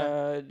är där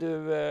inne.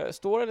 Du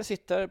står eller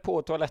sitter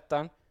på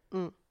toaletten.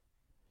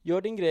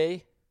 Gör din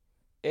grej.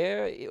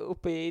 Är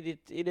uppe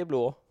i det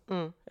blå.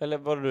 Eller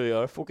vad du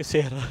gör,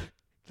 fokuserar.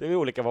 Det är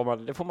olika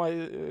det får man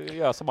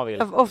göra som man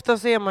vill. Ofta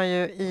så är man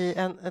ju i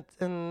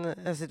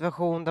en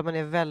situation där man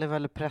är väldigt,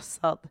 väldigt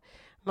pressad.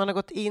 Man har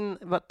gått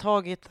in,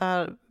 tagit det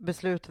här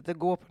beslutet att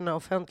gå på den här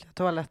offentliga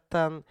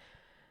toaletten.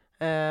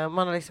 Man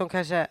har liksom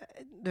kanske,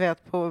 du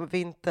vet, på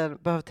vintern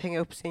behövt hänga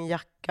upp sin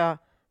jacka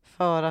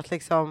för att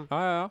liksom...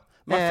 Ja.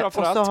 Men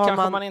framförallt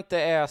kanske man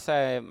inte är så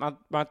här,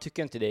 man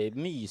tycker inte det är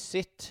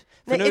mysigt.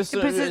 För nej,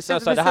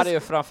 nu det här är ju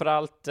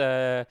framförallt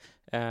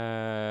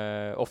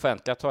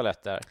offentliga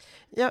toaletter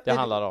det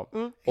handlar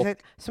om.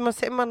 Exakt. Så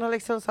man har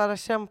liksom så här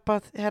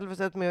kämpat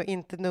helvetet med att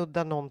inte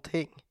nudda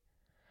någonting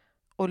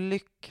och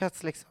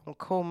lyckats liksom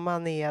komma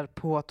ner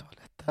på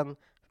toaletten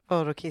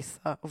för att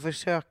kissa och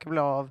försöka bli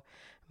av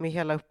med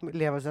hela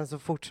upplevelsen så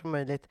fort som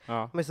möjligt,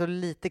 med så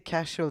lite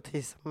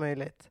casualties som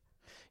möjligt.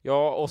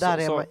 Ja, och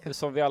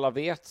som vi alla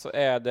vet så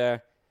är det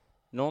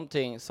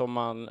någonting som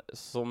man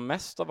som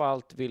mest av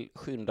allt vill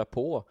skynda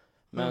på,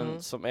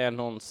 men som är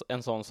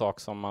en sån sak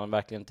som man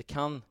verkligen inte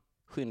kan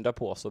skynda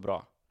på så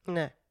bra.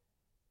 Nej.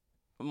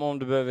 Om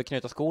du behöver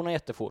knyta skorna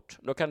jättefort,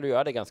 då kan du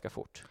göra det ganska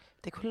fort.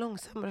 Det går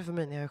långsammare för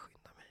mig när jag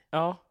skyndar mig.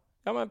 Ja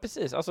men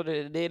precis. Alltså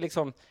det är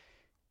liksom,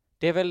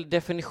 det är väl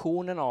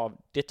definitionen av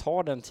det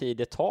tar den tid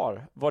det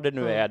tar, vad det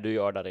nu är du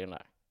gör där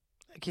inne.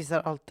 Jag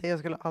kissar alltid. Jag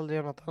skulle aldrig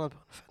göra något annat på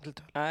en offentlig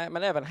toalett. Nej,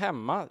 men även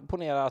hemma.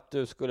 Ponera att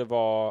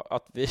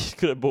att vi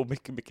skulle bo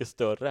mycket, mycket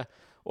större.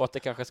 Och att det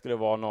kanske skulle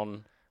vara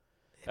någon...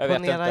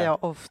 Ponerar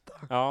jag ofta.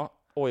 Ja,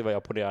 oj vad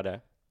jag ponerade.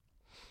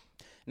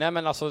 Nej,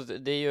 men alltså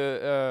det är ju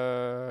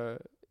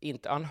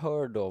inte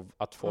unheard of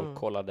att folk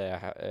kollar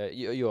det,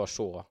 gör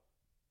så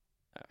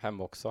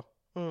hemma också.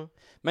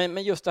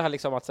 Men just det här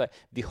liksom att säga,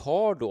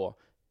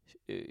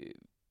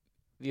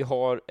 vi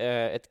har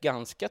ett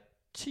ganska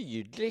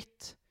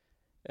tydligt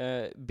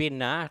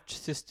binärt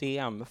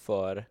system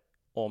för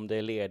om det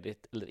är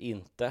ledigt eller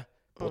inte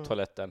på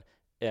toaletten.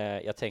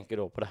 Jag tänker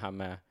då på det här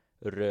med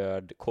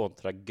röd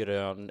kontra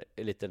grön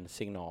liten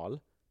signal.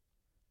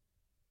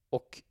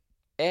 Och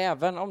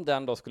även om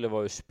den då skulle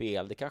vara ur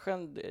spel, det kanske är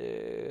en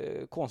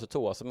konstig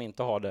toa som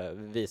inte har det,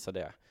 visar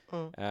det.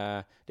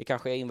 Det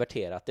kanske är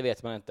inverterat, det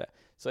vet man inte.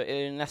 Så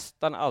är det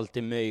nästan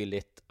alltid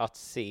möjligt att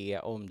se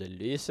om det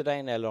lyser där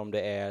inne eller om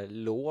det är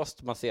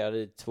låst. Man ser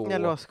det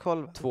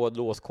två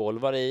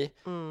låskolvar i.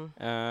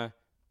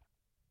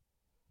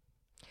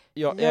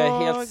 Jag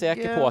är helt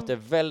säker på att det är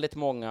väldigt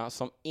många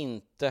som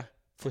inte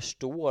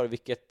förstår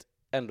vilket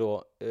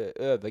ändå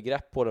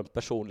övergrepp på den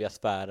personliga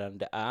sfären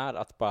det är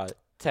att bara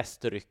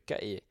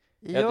testrycka i.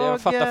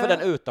 Jag fattar för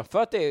den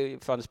utanför att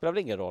det spelar väl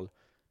ingen roll.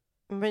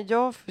 Men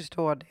jag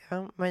förstår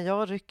det, men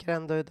jag rycker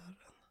ändå i dörren.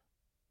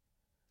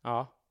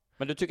 Ja,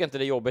 men du tycker inte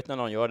det är jobbigt när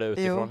någon gör det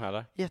utifrån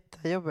heller?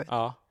 Jättejobbigt.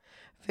 Ja.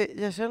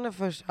 För jag känner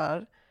först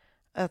här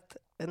att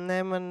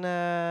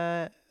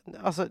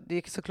alltså det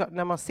är såklart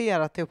när man ser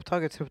att det är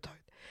upptaget så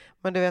upptaget.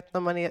 Men du vet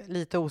när man är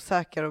lite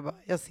osäker och bara,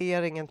 jag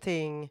ser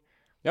ingenting.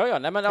 Ja,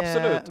 nej men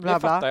absolut, bla, bla. Det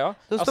fattar jag.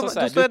 Då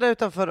står jag där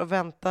utanför och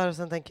väntar och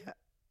sen tänker jag,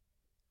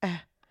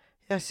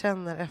 jag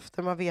känner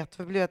efter, man vet,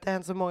 för det har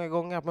hänt så många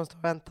gånger att man står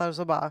och väntar och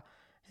så bara,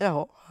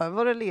 jaha,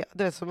 var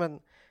det är som en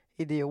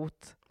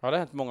idiot. Ja, det har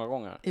hänt många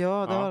gånger.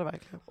 Ja, det har det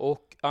verkligen.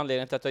 Och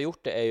anledningen till att jag har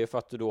gjort det är ju för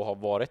att du då har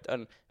varit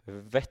en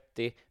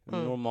vettig,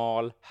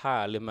 normal,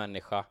 härlig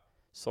människa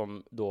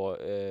som då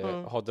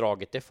har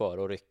dragit det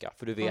för att rycka.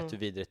 För du vet hur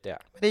vidrigt det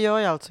är. Men det gör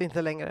jag alltså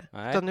inte längre.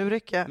 Nej. Utan nu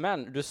rycker jag.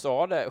 Men du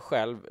sa det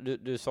själv.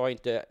 Du sa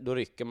inte då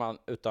rycker man,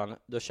 utan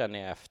då känner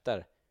jag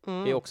efter. Det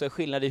är också en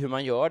skillnad i hur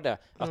man gör det.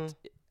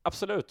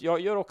 Absolut, jag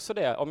gör också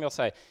det. Om jag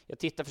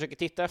säger, försöker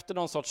titta efter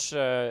någon sorts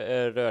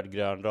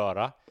rödgrön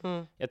röra.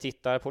 Jag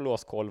tittar på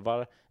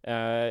låskolvar.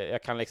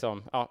 Jag kan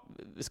liksom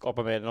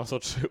skapa mig någon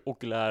sorts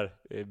okulär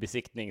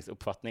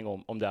besiktningsuppfattning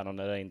om det är någon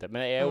eller inte.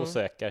 Men är jag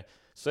osäker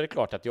så är det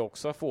klart att jag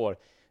också får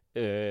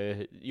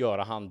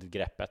göra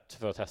handgreppet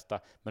för att testa.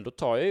 Men då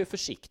tar jag ju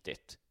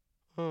försiktigt.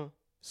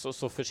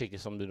 Så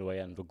försiktigt som det då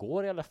ändå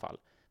går i alla fall.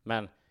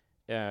 Men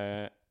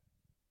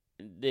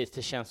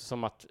det känns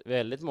som att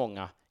väldigt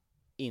många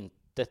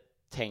inte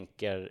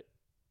tänker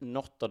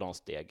något av de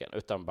stegen,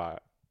 utan bara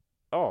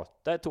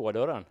där är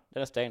toadörren,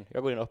 den är stängd,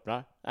 jag går in och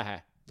öppnar,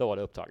 då var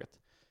det upptaget.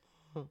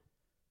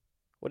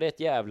 Och det är ett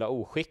jävla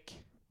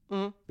oskick,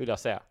 vill jag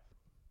säga.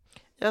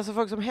 Alltså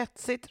folk som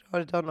hetsigt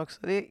rör dörren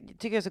också, det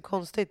tycker jag är så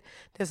konstigt.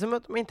 Det är som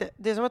att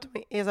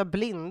de är så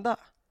blinda.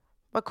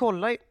 Man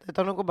kollar inte,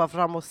 utan de går bara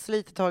fram och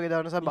sliter tag i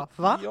dörren och sen bara,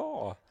 va?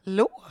 Ja.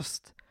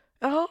 Låst?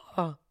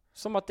 Jaha.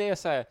 Som att det är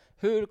så här,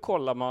 hur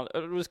kollar man,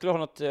 du skulle ha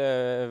något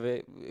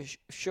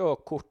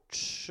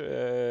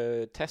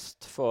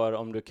körkortstest för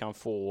om du kan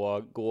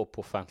få gå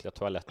på offentliga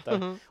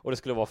toaletter. Och det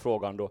skulle vara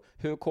frågan då,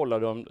 hur kollar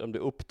du om du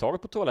är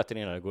upptaget på toaletten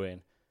innan du går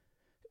in?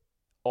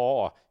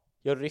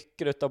 Jag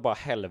rycker utav bara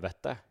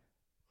helvete.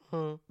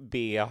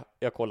 B,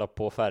 jag kollar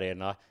på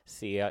färgerna.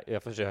 C,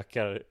 jag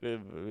försöker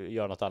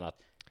göra något annat.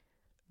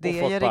 Det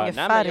jag ringer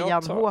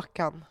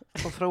Färjan-Håkan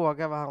och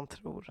frågar vad han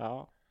tror.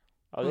 Ja,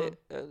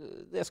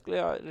 det skulle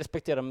jag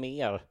respektera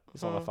mer i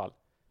sådana fall.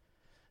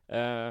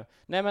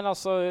 Nej, men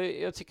alltså,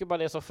 jag tycker bara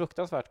det är så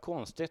fruktansvärt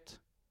konstigt.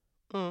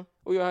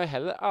 Och jag har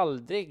heller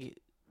aldrig,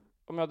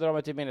 om jag drar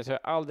mig till minnet, så har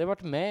jag aldrig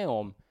varit med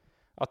om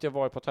att jag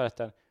varit på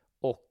toaletten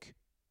och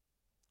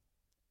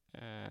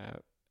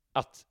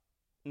att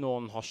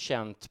någon har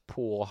känt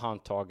på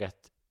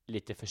handtaget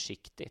lite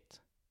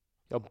försiktigt.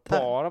 Jag har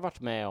bara varit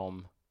med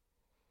om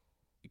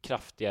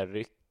kraftiga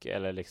ryck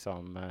eller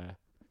liksom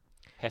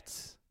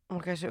hets.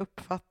 Man kanske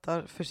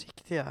uppfattar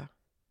försiktiga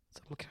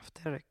som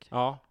kraftiga ryck.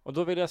 Ja, och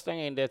då vill jag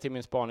slänga in det till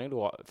min spaning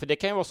då. För det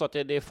kan ju vara så att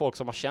det är folk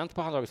som har känt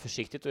på handtaget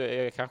försiktigt och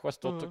jag kanske har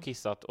stått och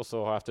kissat och så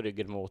har jag haft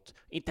ryggen mot,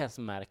 inte ens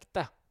märkt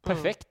det.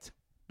 Perfekt.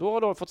 Då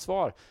har de fått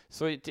svar.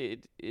 Så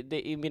i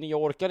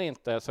jag orkar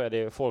inte, så är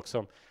det folk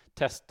som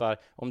testar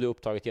om det är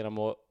upptaget genom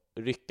att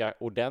rycka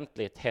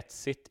ordentligt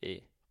hetsigt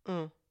i.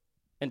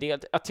 En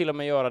del att till och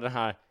med göra den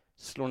här,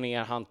 slå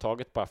ner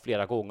handtaget bara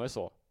flera gånger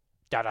så.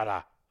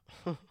 Da.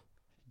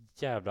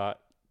 Jävla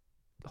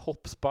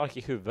hoppspark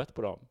i huvudet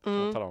på dem.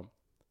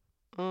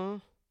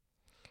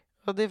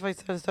 Och det är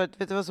faktiskt väldigt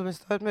stört. Vet du vad som är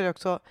stört med det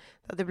också?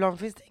 Att ibland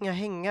finns det inga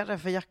hängare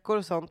för jackor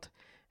och sånt.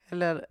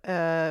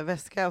 Eller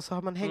väska. Och så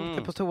har man hängt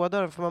det på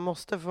toadörren för man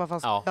måste, för vad fan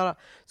ska göra.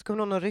 Så kommer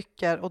någon och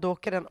rycker och då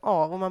åker den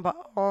av. Och man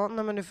bara,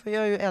 nej men nu får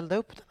jag ju elda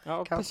upp den.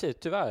 Ja, precis.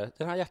 Tyvärr.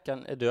 Den här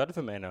jackan är död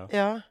för mig nu.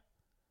 Ja.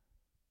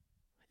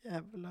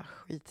 Jävla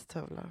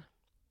skittövlar.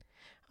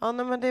 Ja,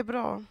 nej men det är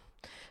bra.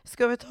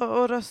 Ska vi ta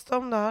och rösta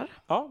om det här?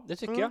 Ja, det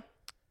tycker jag.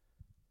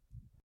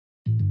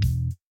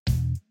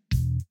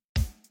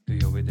 Hur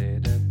gör vi det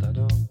detta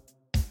då?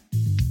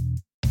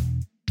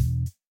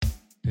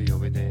 Hur gör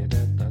vi det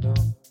detta då?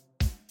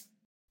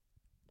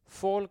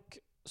 Folk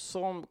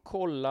som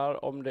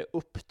kollar om det är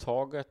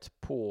upptaget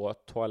på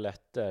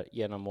toaletter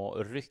genom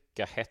att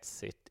rycka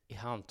hetsigt i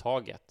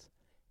handtaget.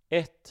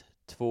 1,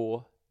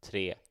 2,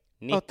 3,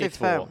 92.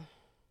 85.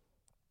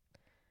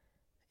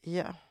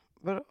 Ja,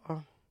 bra.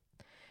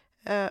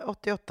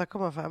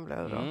 88,5 blev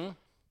det då.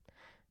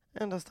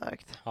 Ändå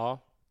starkt. Ja,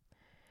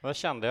 jag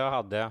kände jag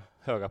hade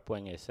höga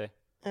poäng i sig.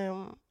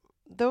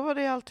 Då var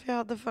det allt vi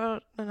hade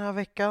för den här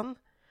veckan.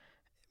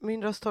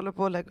 Min röst håller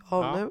på att lägga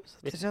av nu, så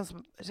det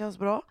känns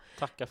bra.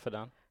 Tackar för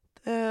den.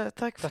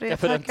 Tack för det. det.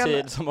 För tack den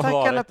tid som har tack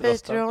varit. Alla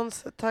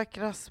Patreons, tack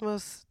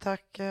Rasmus,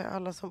 tack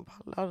alla som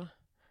pallar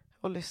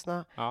och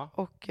lyssna. Ja.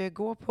 Och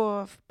gå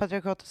på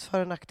Patriarkatets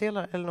för- och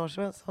nackdelar, Elinor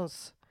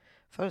Svenssons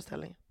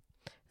föreställning.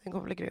 Den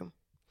kommer bli grym.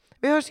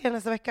 Vi hörs igen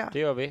nästa vecka. Det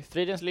gör vi.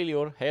 Fridens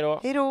liljor. Hej då.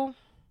 Hej då.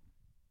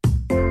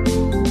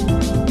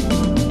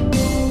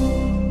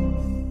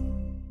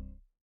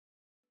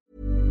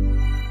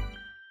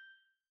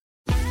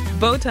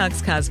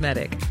 Botox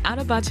Cosmetic, out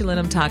of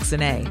botulinum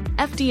toxin A,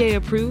 FDA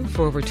approved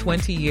for over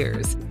 20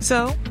 years.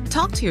 So,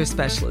 talk to your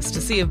specialist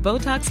to see if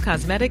Botox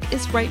Cosmetic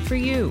is right for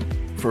you.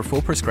 For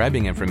full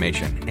prescribing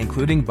information,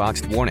 including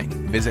boxed warning,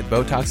 visit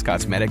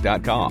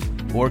BotoxCosmetic.com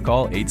or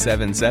call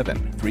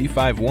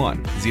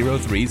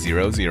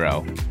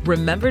 877-351-0300.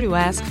 Remember to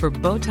ask for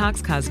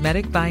Botox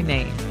Cosmetic by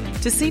name.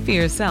 To see for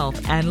yourself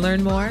and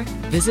learn more,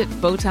 visit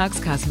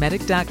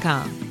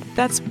BotoxCosmetic.com.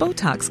 That's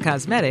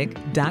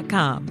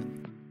BotoxCosmetic.com.